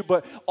to do.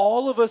 But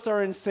all of us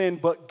are in sin.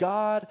 But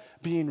God,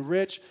 being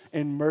rich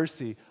in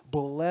mercy,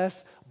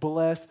 bless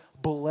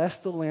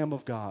the Lamb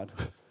of God,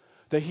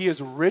 that He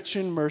is rich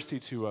in mercy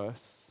to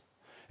us.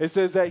 It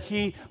says that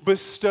He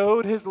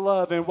bestowed His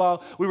love, and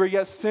while we were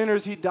yet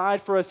sinners, He died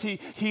for us.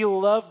 He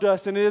loved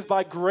us, and it is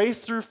by grace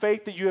through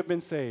faith that you have been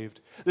saved.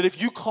 That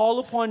if you call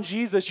upon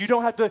Jesus, you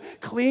don't have to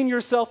clean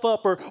yourself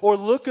up or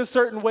look a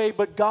certain way,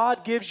 but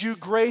God gives you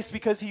grace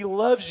because He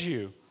loves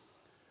you.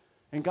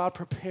 And God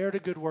prepared a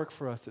good work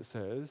for us, it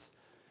says.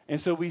 And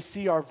so we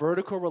see our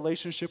vertical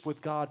relationship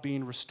with God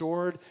being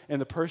restored in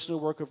the personal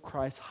work of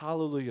Christ,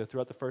 hallelujah,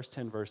 throughout the first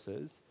 10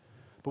 verses.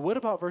 But what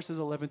about verses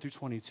 11 through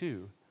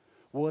 22?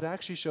 Well, it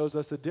actually shows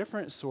us a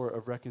different sort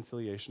of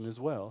reconciliation as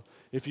well.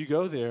 If you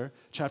go there,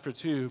 chapter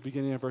 2,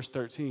 beginning of verse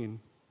 13,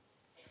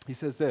 he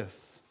says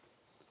this,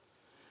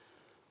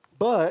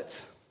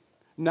 but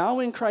now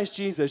in Christ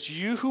Jesus,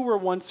 you who were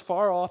once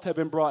far off have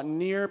been brought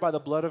near by the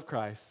blood of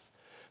Christ.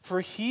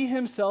 For He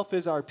Himself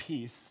is our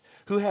peace,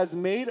 who has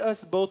made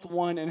us both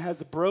one and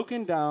has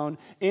broken down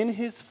in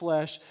His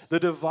flesh the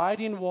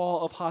dividing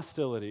wall of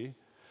hostility.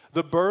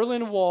 The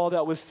Berlin Wall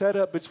that was set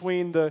up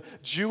between the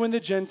Jew and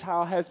the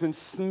Gentile has been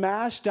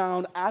smashed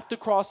down at the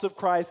cross of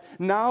Christ.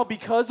 Now,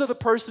 because of the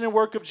person and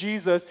work of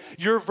Jesus,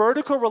 your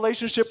vertical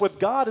relationship with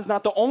God is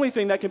not the only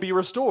thing that can be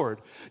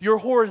restored. Your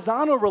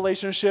horizontal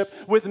relationship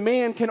with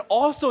man can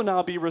also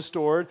now be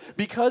restored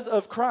because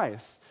of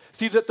Christ.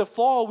 See, that the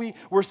fall, we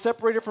were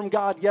separated from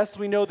God. Yes,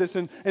 we know this,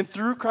 and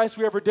through Christ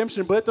we have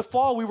redemption. But at the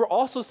fall, we were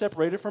also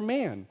separated from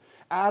man.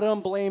 Adam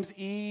blames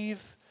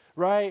Eve.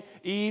 Right?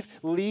 Eve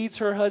leads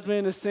her husband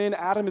into sin.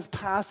 Adam is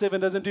passive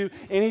and doesn't do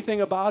anything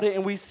about it.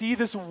 And we see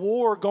this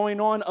war going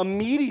on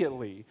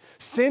immediately.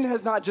 Sin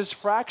has not just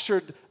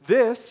fractured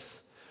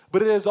this,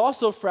 but it has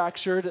also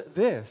fractured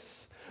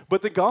this.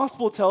 But the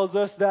gospel tells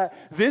us that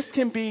this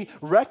can be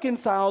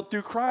reconciled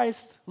through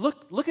Christ.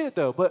 Look at it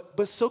though,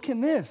 but so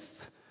can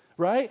this.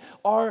 Right?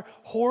 Our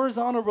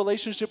horizontal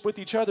relationship with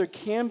each other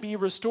can be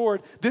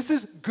restored. This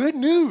is good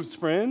news,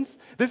 friends.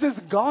 This is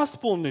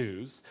gospel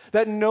news,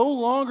 that no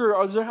longer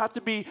does there have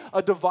to be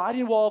a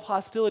dividing wall of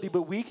hostility,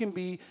 but we can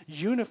be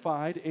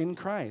unified in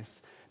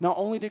Christ. Not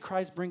only did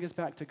Christ bring us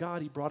back to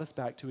God, He brought us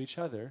back to each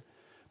other.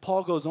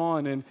 Paul goes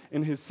on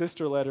in his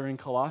sister letter in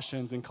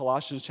Colossians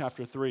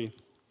chapter 3.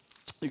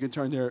 You can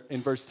turn there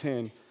in verse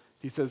 10.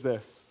 He says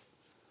this.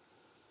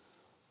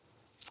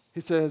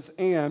 He says,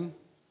 and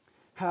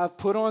have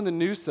put on the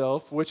new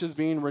self, which is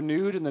being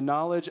renewed in the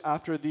knowledge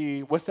after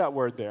the, what's that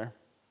word there?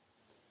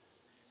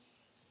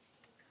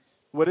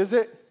 What is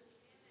it?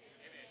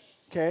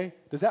 Okay,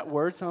 does that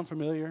word sound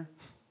familiar?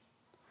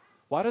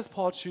 Why does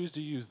Paul choose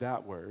to use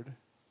that word?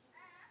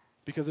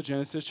 Because of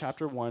Genesis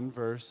chapter 1,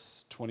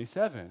 verse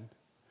 27.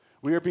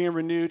 We are being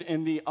renewed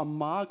in the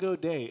imago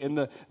Dei, in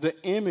the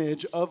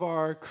image of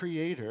our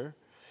Creator.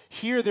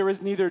 Here there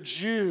is neither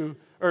Jew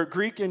or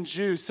Greek and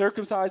Jew,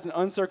 circumcised and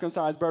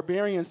uncircumcised,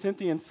 barbarian,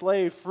 Scythian,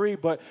 slave, free,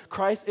 but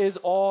Christ is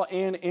all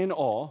and in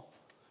all.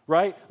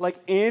 Right? Like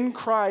in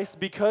Christ,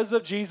 because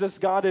of Jesus,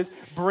 God is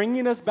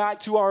bringing us back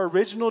to our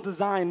original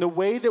design, the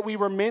way that we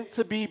were meant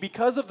to be.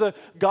 Because of the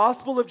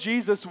gospel of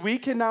Jesus, we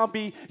can now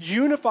be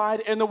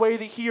unified in the way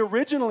that he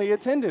originally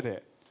intended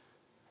it.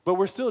 But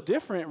we're still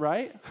different,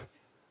 right?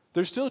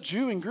 There's still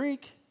Jew and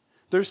Greek.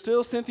 There's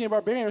still Scythian and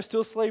barbarian. There's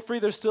still slave free.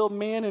 There's still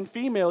man and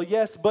female,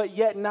 yes, but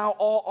yet now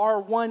all are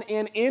one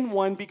and in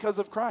one because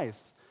of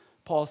Christ,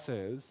 Paul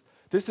says.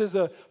 This is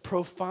a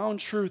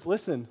profound truth.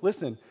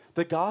 Listen.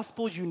 The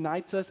gospel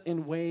unites us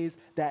in ways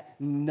that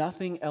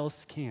nothing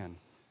else can.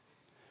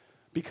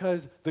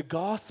 Because the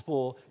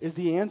gospel is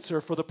the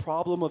answer for the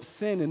problem of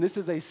sin, and this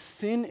is a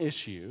sin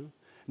issue,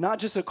 not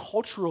just a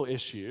cultural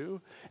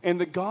issue.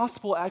 And the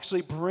gospel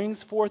actually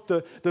brings forth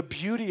the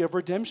beauty of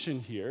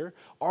redemption here.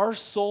 Our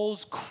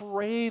souls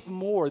crave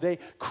more. They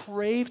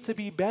crave to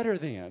be better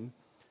than.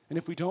 And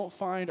if we don't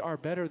find our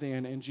better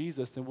than in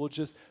Jesus, then we'll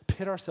just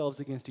pit ourselves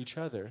against each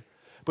other.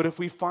 But if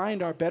we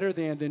find our better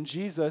than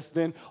Jesus,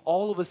 then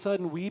all of a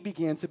sudden we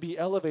begin to be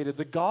elevated.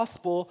 The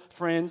gospel,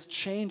 friends,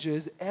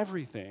 changes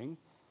everything.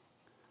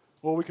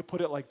 Or we could put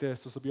it like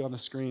this. This will be on the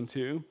screen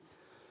too.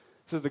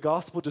 It says the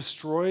gospel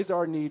destroys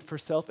our need for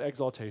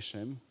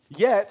self-exaltation,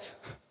 yet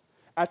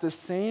at the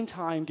same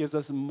time gives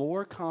us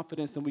more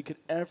confidence than we could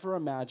ever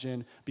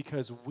imagine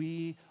because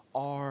we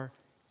are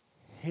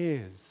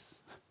his.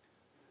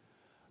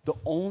 The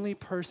only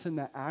person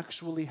that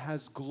actually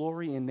has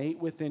glory innate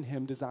within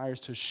him desires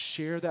to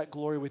share that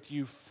glory with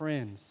you,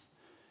 friends.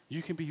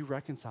 You can be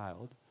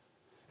reconciled.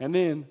 And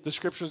then the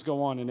scriptures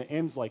go on, and it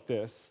ends like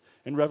this.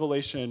 In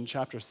Revelation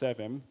chapter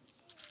 7,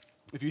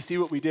 if you see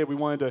what we did, we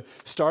wanted to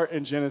start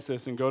in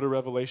Genesis and go to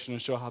Revelation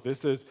and show how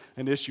this is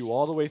an issue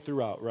all the way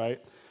throughout, right?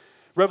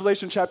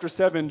 Revelation chapter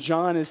 7,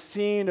 John is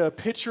seeing a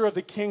picture of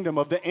the kingdom,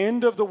 of the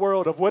end of the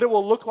world, of what it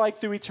will look like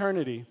through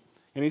eternity.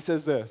 And he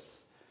says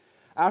this,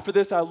 after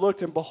this I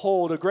looked, and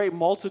behold, a great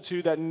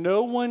multitude that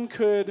no one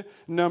could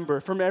number,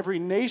 from every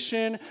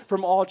nation,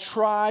 from all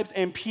tribes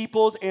and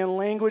peoples and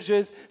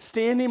languages,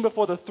 standing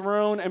before the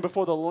throne and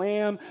before the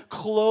Lamb,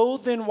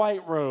 clothed in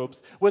white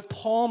robes, with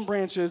palm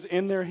branches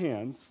in their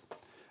hands.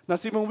 Now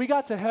see, when we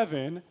got to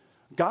heaven,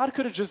 God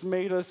could have just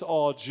made us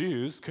all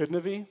Jews, couldn't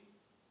have he?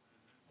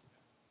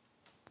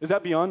 Is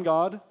that beyond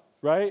God,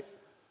 right?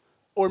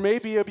 Or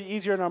maybe it'd be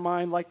easier in our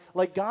mind,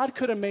 like God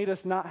could have made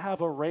us not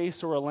have a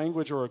race or a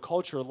language or a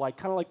culture, like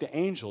kind of like the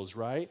angels,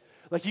 right?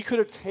 Like he could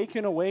have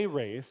taken away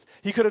race.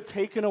 He could have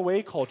taken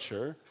away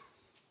culture,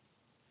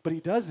 but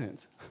he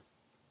doesn't.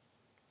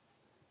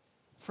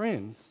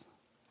 Friends,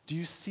 do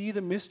you see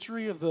the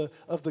mystery of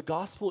the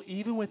gospel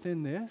even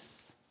within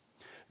this?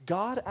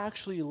 God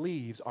actually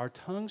leaves our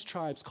tongues,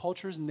 tribes,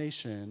 cultures,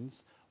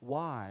 nations.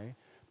 Why?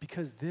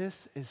 Because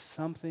this is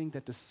something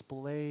that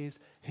displays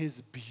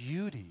his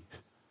beauty.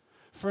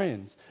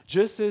 Friends,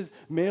 just as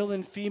male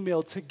and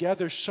female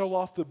together show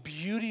off the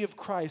beauty of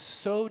Christ,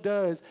 so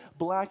does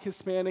Black,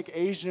 Hispanic,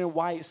 Asian, and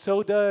white,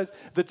 so does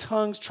the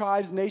tongues,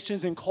 tribes,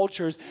 nations, and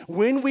cultures.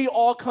 When we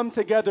all come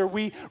together,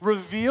 we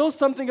reveal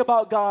something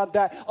about God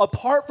that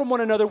apart from one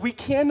another, we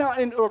cannot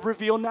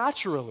reveal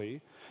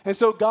naturally. And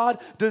so God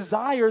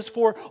desires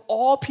for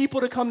all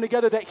people to come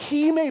together that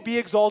he may be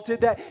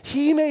exalted, that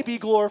he may be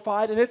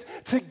glorified, and it's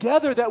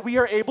together that we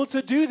are able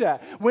to do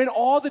that. When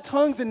all the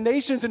tongues and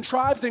nations and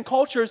tribes and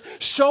cultures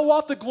show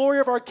off the glory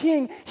of our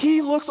King,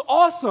 he looks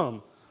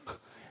awesome.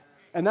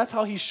 And that's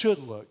how he should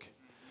look.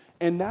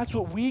 And that's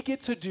what we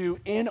get to do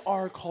in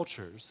our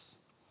cultures.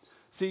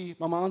 See,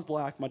 my mom's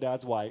Black, my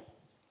dad's white.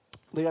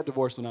 They got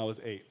divorced when I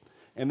was 8.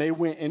 And they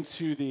went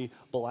into the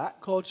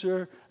Black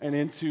culture and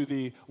into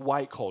the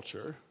white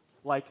culture,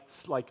 like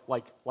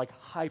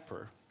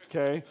hyper,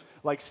 okay?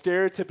 Like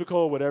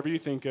stereotypical, whatever you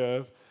think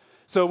of.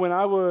 So when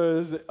I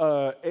was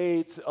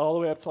 8 all the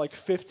way up to like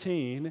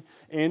 15,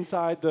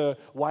 inside the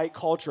white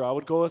culture, I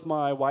would go with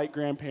my white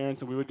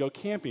grandparents and we would go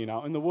camping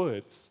out in the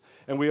woods.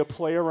 And we would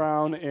play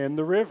around in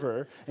the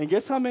river. And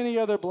guess how many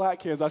other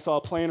Black kids I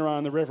saw playing around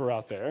in the river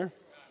out there?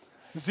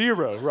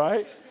 0,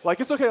 right? Like,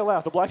 it's okay to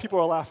laugh. The Black people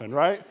are laughing,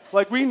 right?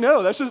 Like, we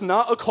know that's just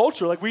not a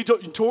culture. Like, we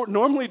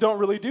normally don't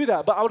really do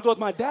that. But I would go with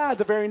my dad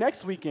the very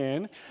next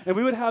weekend, and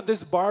we would have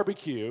this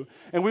barbecue,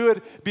 and we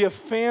would be a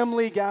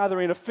family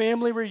gathering, a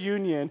family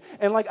reunion.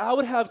 And, like, I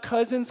would have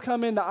cousins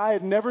come in that I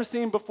had never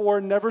seen before,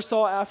 never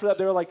saw after that.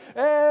 They were like,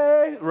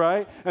 hey,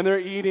 right? And they're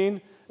eating,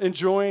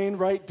 enjoying,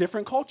 right,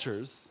 different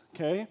cultures,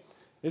 okay?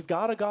 Is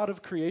God a God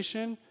of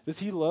creation? Does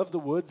he love the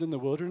woods and the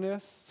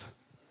wilderness?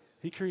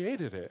 He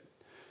created it.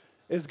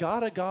 Is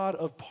God a God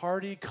of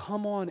party?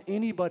 Come on,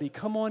 anybody,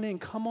 come on in,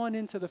 come on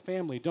into the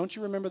family. Don't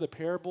you remember the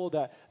parable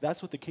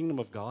that's what the kingdom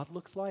of God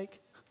looks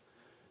like?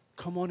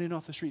 Come on in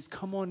off the streets,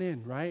 come on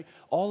in, right?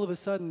 All of a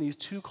sudden, these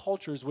two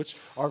cultures, which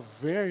are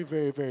very,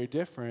 very, very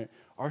different,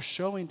 are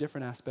showing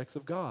different aspects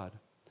of God.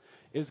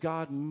 Is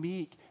God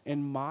meek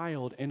and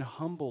mild and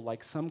humble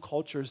like some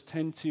cultures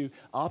tend to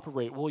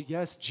operate? Well,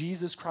 yes,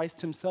 Jesus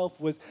Christ himself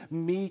was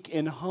meek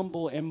and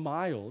humble and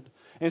mild.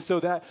 And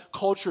so that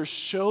culture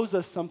shows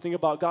us something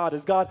about God.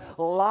 Is God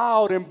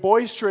loud and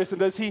boisterous, and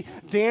does he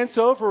dance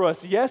over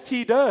us? Yes,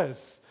 he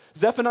does.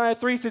 Zephaniah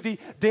 3 says he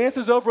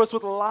dances over us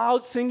with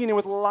loud singing and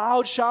with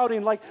loud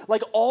shouting. Like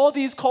all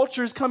these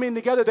cultures coming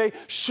together, they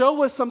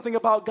show us something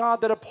about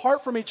God that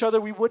apart from each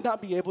other, we would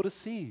not be able to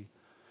see.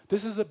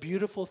 This is a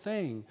beautiful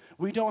thing.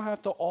 We don't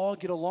have to all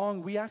get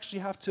along. We actually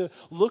have to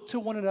look to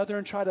one another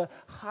and try to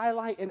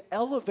highlight and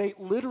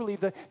elevate literally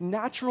the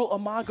natural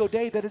imago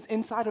Dei that is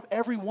inside of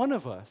every one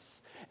of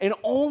us. And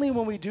only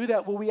when we do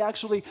that will we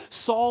actually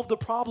solve the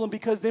problem,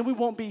 because then we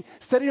won't be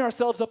setting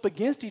ourselves up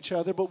against each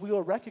other, but we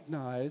will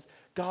recognize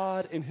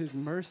God in his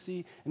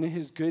mercy and in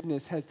his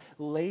goodness has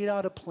laid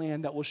out a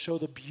plan that will show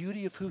the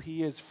beauty of who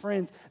he is.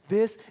 Friends,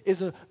 this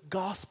is a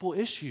gospel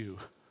issue.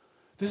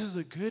 This is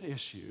a good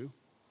issue.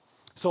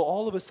 So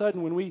all of a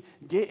sudden, when we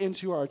get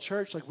into our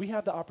church, we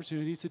have the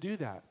opportunity to do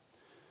that.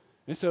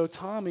 And so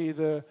Tommy,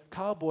 the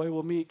cowboy,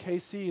 will meet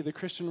KC, the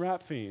Christian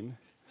rap fiend.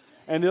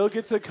 And they'll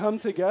get to come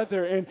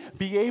together and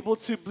be able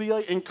to be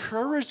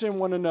encouraged in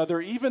one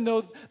another, even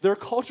though their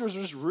cultures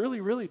are just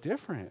really, really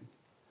different.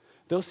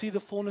 They'll see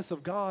the fullness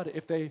of God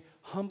if they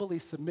humbly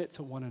submit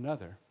to one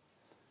another.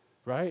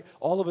 Right?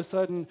 All of a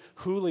sudden,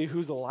 Huli,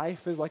 whose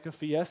life is like a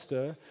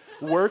fiesta,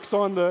 works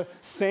on the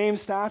same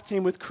staff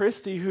team with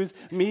Christy, who's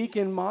meek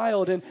and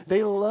mild, and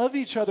they love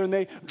each other, and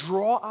they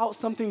draw out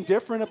something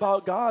different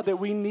about God that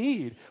we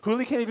need.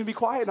 Huli can't even be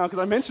quiet now because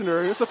I mentioned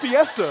her. It's a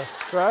fiesta,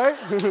 right?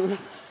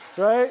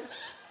 Right?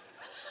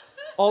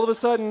 All of a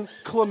sudden,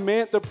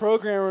 Clement, the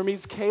programmer,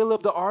 meets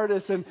Caleb, the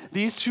artist, and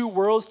these two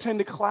worlds tend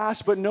to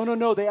clash, but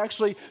no, they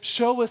actually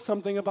show us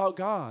something about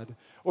God.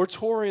 Or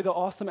Tori, the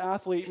awesome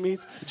athlete,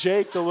 meets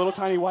Jake, the little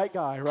tiny white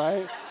guy,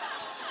 right?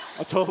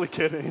 I'm totally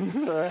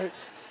kidding, right?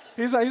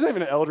 He's not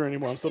even an elder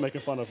anymore. I'm still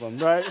making fun of him,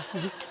 right?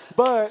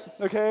 But,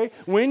 okay,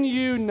 when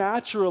you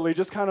naturally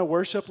just kind of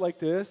worship like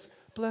this,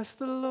 bless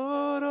the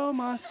Lord, oh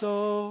my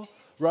soul,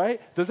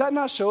 right? Does that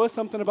not show us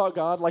something about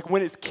God? Like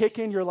when it's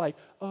kicking, you're like,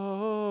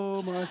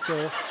 oh my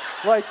soul.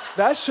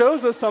 That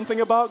shows us something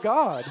about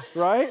God,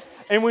 right?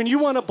 And when you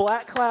want to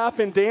black clap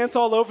and dance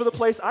all over the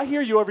place, I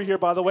hear you over here,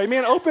 by the way.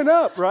 Man, open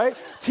up, right?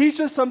 Teach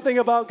us something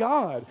about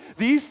God.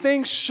 These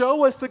things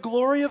show us the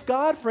glory of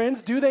God,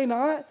 friends, do they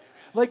not?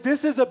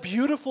 This is a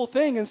beautiful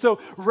thing. And so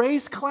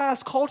race,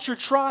 class, culture,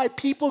 tribe,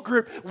 people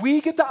group, we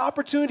get the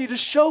opportunity to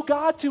show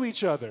God to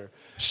each other.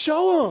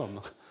 Show him.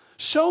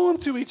 Show them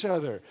to each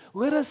other.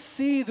 Let us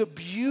see the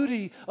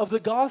beauty of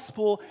the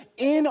gospel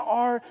in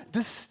our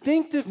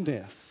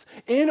distinctiveness,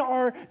 in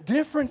our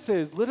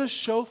differences. Let us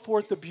show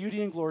forth the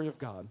beauty and glory of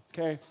God,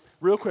 okay?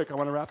 Real quick, I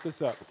want to wrap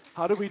this up.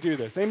 How do we do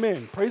this?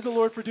 Amen. Praise the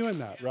Lord for doing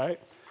that,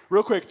 right?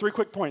 Real quick, 3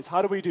 quick points.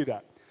 How do we do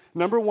that?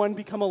 Number 1,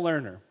 become a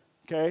learner,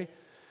 okay?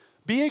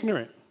 Be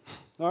ignorant,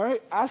 all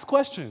right? Ask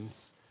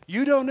questions.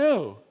 You don't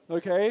know,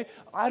 okay?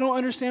 I don't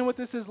understand what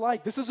this is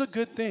like. This is a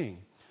good thing.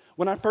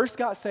 When I first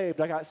got saved,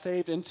 I got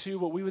saved into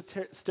what we would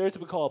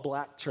stereotypically call a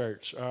black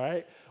church, all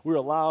right? We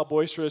were loud,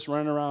 boisterous,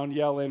 running around,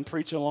 yelling,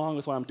 preaching along.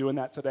 That's why I'm doing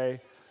that today,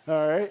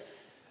 all right?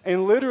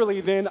 And literally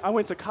then I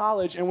went to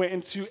college and went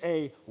into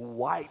a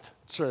white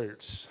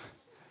church.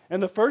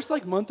 And the first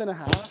month and a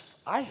half,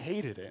 I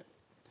hated it.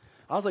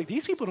 I was like,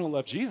 these people don't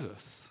love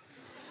Jesus.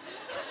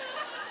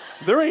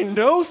 There ain't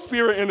no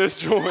spirit in this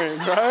joint,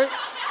 right?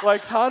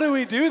 How do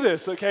we do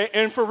this, okay?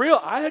 And for real,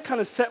 I had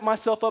kind of set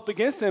myself up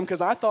against him because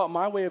I thought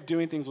my way of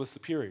doing things was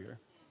superior.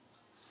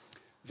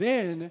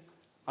 Then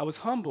I was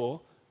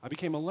humble, I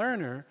became a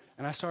learner,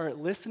 and I started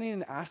listening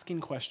and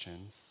asking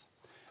questions.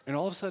 And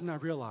all of a sudden I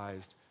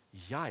realized,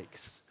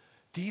 yikes,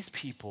 these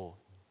people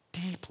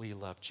deeply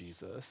love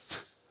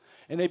Jesus.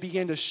 And they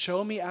began to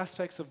show me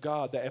aspects of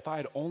God that if I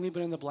had only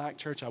been in the black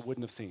church, I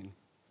wouldn't have seen.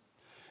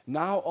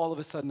 Now, all of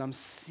a sudden, I'm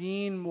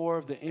seeing more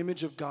of the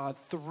image of God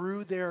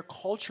through their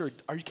culture.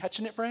 Are you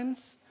catching it,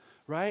 friends?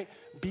 Right?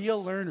 Be a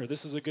learner.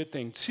 This is a good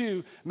thing.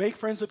 2, make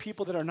friends with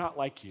people that are not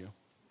like you.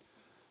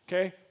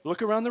 Okay?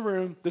 Look around the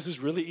room. This is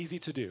really easy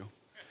to do.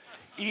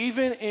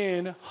 Even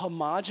in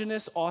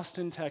homogenous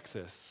Austin,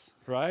 Texas,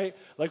 right?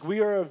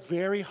 We are a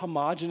very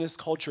homogenous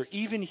culture.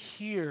 Even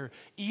here,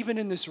 even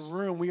in this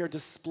room, we are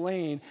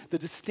displaying the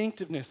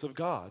distinctiveness of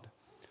God.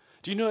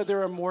 Do you know that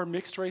there are more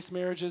mixed-race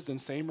marriages than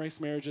same-race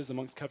marriages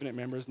amongst covenant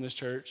members in this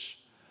church?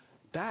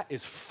 That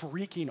is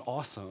freaking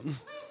awesome.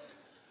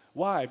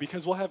 Why?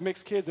 Because we'll have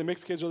mixed kids, and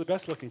mixed kids are the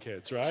best-looking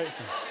kids, right?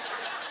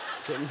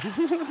 Just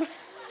kidding.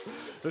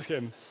 Just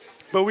kidding.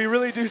 But we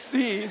really do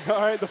see,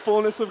 all right, the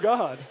fullness of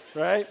God,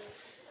 right?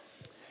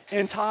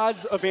 In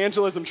Todd's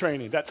evangelism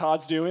training that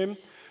Todd's doing,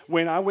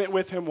 when I went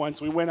with him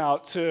once, we went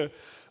out to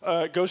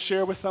go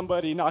share with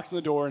somebody, knocks on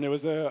the door, and it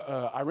was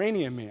a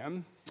Iranian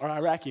man, or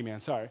Iraqi man,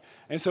 sorry.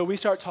 And so we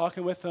start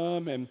talking with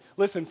them, and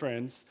listen,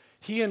 friends,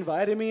 he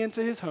invited me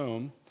into his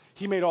home.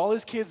 He made all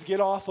his kids get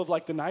off of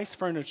like the nice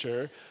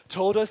furniture,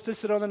 told us to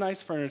sit on the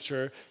nice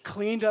furniture,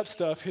 cleaned up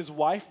stuff. His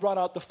wife brought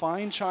out the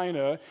fine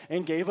china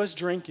and gave us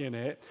drink in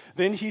it.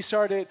 Then he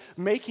started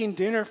making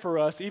dinner for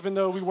us, even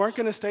though we weren't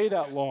going to stay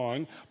that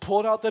long,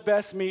 pulled out the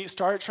best meat,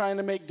 started trying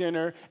to make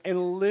dinner,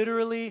 and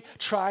literally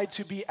tried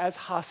to be as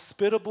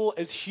hospitable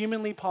as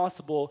humanly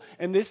possible.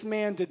 And this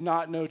man did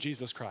not know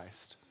Jesus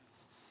Christ.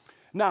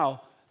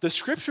 Now, the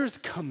scriptures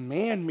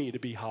command me to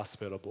be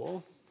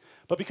hospitable.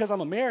 But because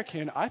I'm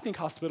American, I think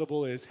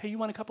hospitable is, hey, you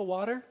want a cup of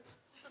water?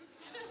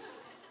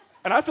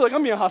 And I feel like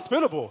I'm being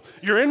hospitable.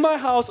 You're in my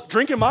house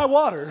drinking my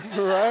water,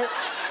 right?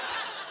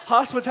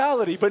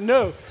 Hospitality. But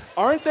no,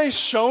 aren't they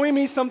showing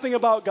me something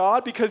about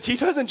God? Because he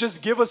doesn't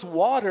just give us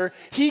water,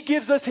 he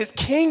gives us his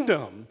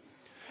kingdom.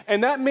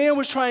 And that man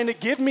was trying to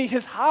give me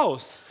his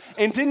house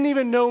and didn't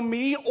even know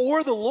me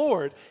or the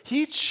Lord.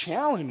 He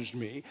challenged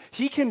me.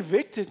 He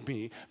convicted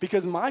me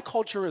because my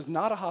culture is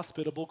not a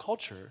hospitable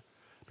culture,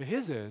 but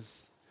his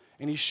is.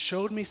 And he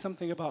showed me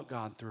something about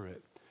God through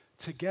it.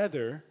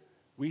 Together,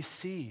 we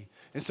see.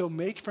 And so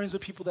make friends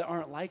with people that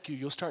aren't like you.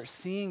 You'll start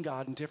seeing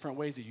God in different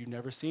ways that you've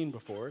never seen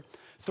before.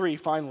 3,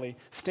 finally,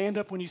 stand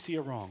up when you see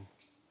a wrong,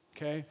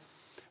 okay?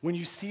 When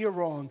you see a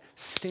wrong,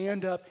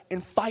 stand up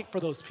and fight for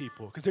those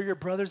people because they're your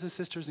brothers and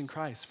sisters in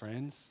Christ,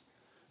 friends,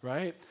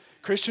 right?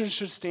 Christians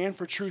should stand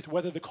for truth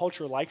whether the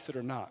culture likes it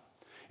or not.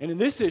 And in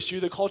this issue,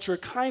 the culture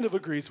kind of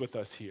agrees with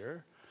us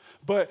here.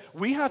 But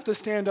we have to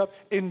stand up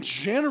in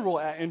general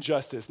at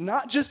injustice,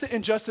 not just the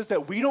injustice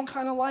that we don't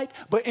kind of like,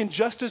 but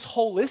injustice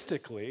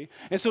holistically.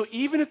 And so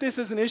even if this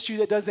is an issue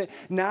that doesn't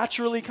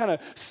naturally kind of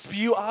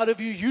spew out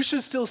of you, you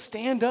should still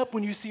stand up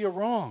when you see a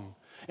wrong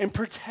and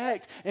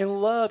protect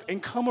and love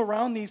and come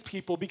around these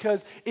people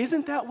because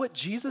isn't that what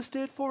Jesus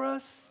did for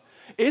us?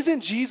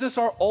 Isn't Jesus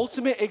our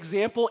ultimate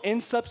example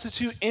and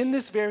substitute in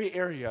this very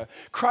area?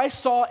 Christ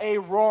saw a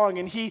wrong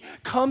and he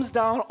comes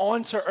down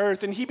onto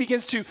earth and he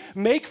begins to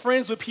make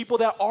friends with people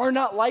that are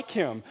not like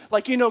him.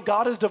 Like,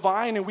 God is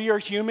divine and we are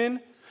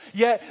human.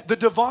 Yet the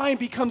divine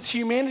becomes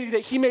humanity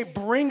that he may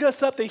bring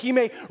us up, that he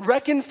may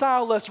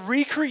reconcile us,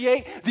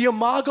 recreate the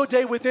imago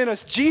Dei within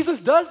us. Jesus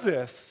does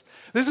this.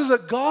 This is a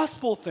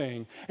gospel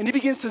thing. And he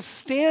begins to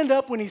stand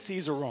up when he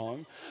sees a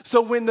wrong.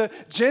 So when the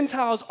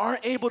Gentiles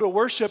aren't able to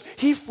worship,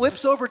 he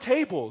flips over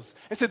tables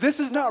and said, this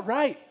is not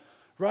right?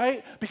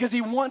 Because he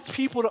wants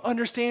people to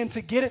understand,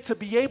 to get it, to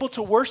be able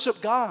to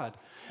worship God.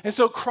 And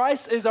so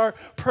Christ is our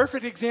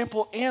perfect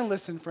example. And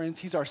listen, friends,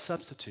 he's our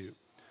substitute.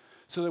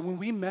 So that when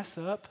we mess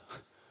up,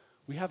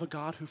 we have a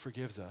God who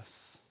forgives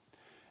us.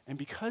 And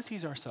because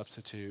he's our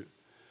substitute,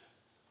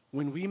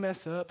 when we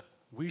mess up,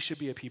 we should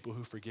be a people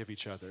who forgive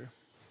each other.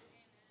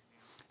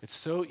 It's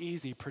so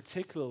easy,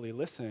 particularly,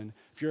 listen,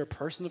 if you're a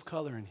person of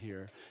color in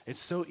here, it's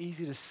so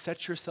easy to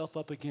set yourself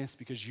up against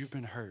because you've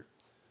been hurt.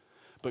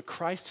 But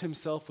Christ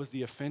himself was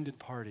the offended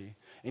party,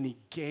 and he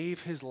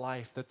gave his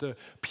life that the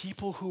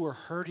people who are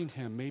hurting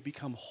him may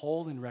become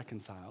whole and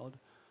reconciled.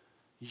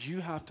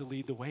 You have to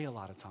lead the way a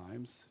lot of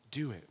times.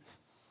 Do it.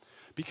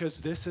 Because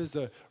this is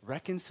a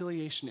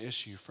reconciliation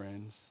issue,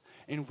 friends,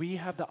 and we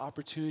have the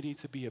opportunity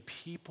to be a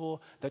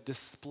people that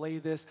display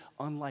this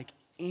unlike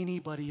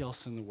anybody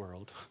else in the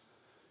world.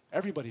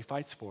 Everybody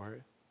fights for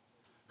it.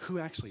 Who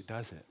actually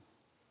does it?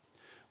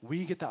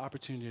 We get the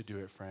opportunity to do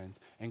it, friends,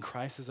 and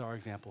Christ is our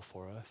example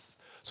for us.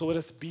 So let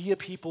us be a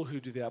people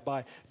who do that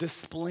by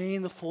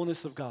displaying the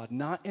fullness of God,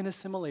 not in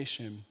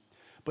assimilation,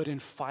 but in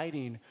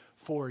fighting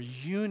for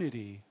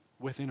unity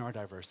within our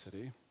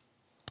diversity.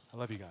 I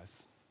love you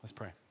guys. Let's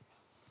pray.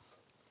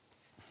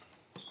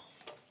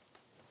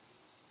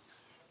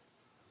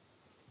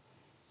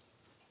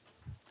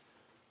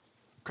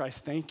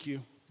 Christ, thank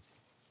you.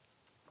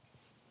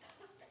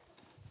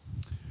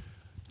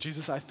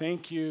 Jesus, I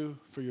thank you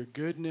for your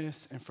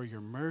goodness and for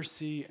your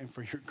mercy and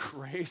for your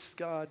grace,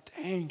 God.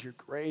 Dang, your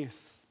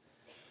grace.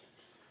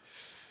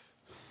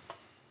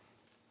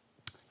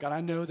 God,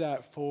 I know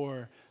that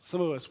for some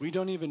of us, we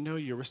don't even know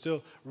you. We're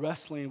still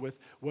wrestling with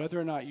whether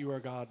or not you are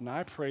God. And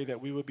I pray that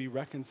we would be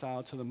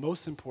reconciled to the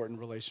most important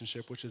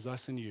relationship, which is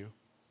us and you.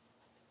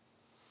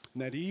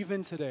 And that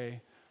even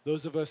today,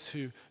 those of us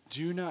who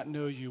do not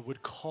know you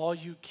would call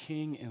you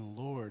King and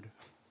Lord.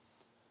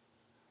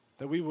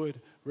 That we would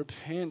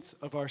repent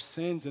of our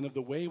sins and of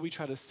the way we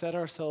try to set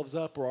ourselves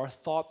up or our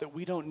thought that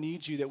we don't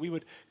need you, that we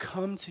would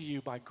come to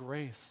you by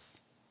grace.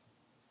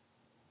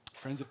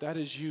 Friends, if that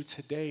is you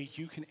today,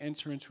 you can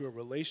enter into a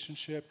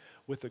relationship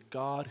with a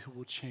God who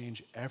will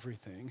change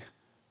everything.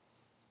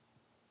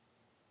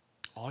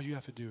 All you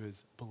have to do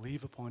is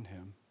believe upon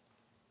him.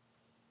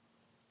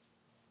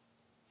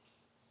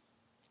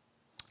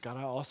 God,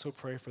 I also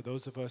pray for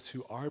those of us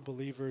who are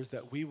believers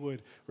that we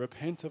would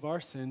repent of our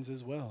sins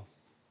as well.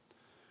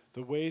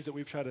 The ways that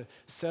we've tried to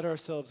set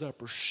ourselves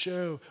up or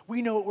show,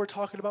 we know what we're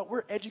talking about.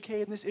 We're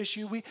educated in this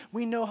issue.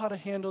 We know how to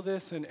handle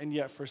this and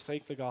yet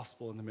forsake the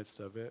gospel in the midst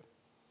of it.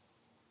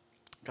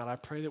 God, I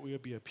pray that we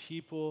would be a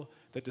people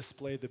that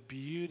display the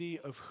beauty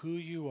of who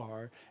you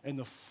are and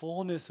the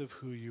fullness of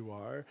who you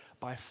are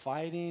by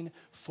fighting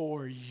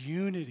for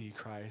unity,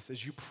 Christ,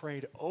 as you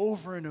prayed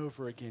over and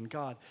over again.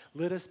 God,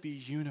 let us be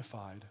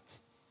unified.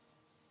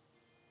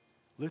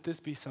 Let this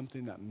be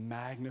something that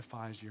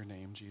magnifies your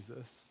name,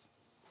 Jesus.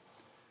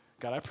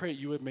 God, I pray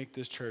you would make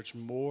this church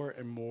more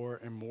and more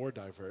and more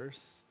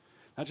diverse.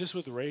 Not just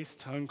with race,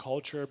 tongue,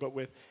 culture, but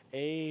with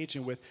age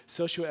and with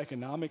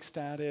socioeconomic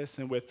status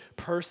and with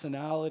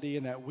personality,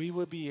 and that we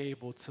would be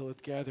able to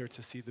together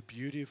to see the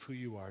beauty of who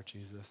you are,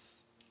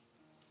 Jesus.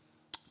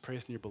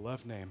 Praise in your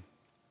beloved name.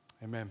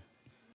 Amen.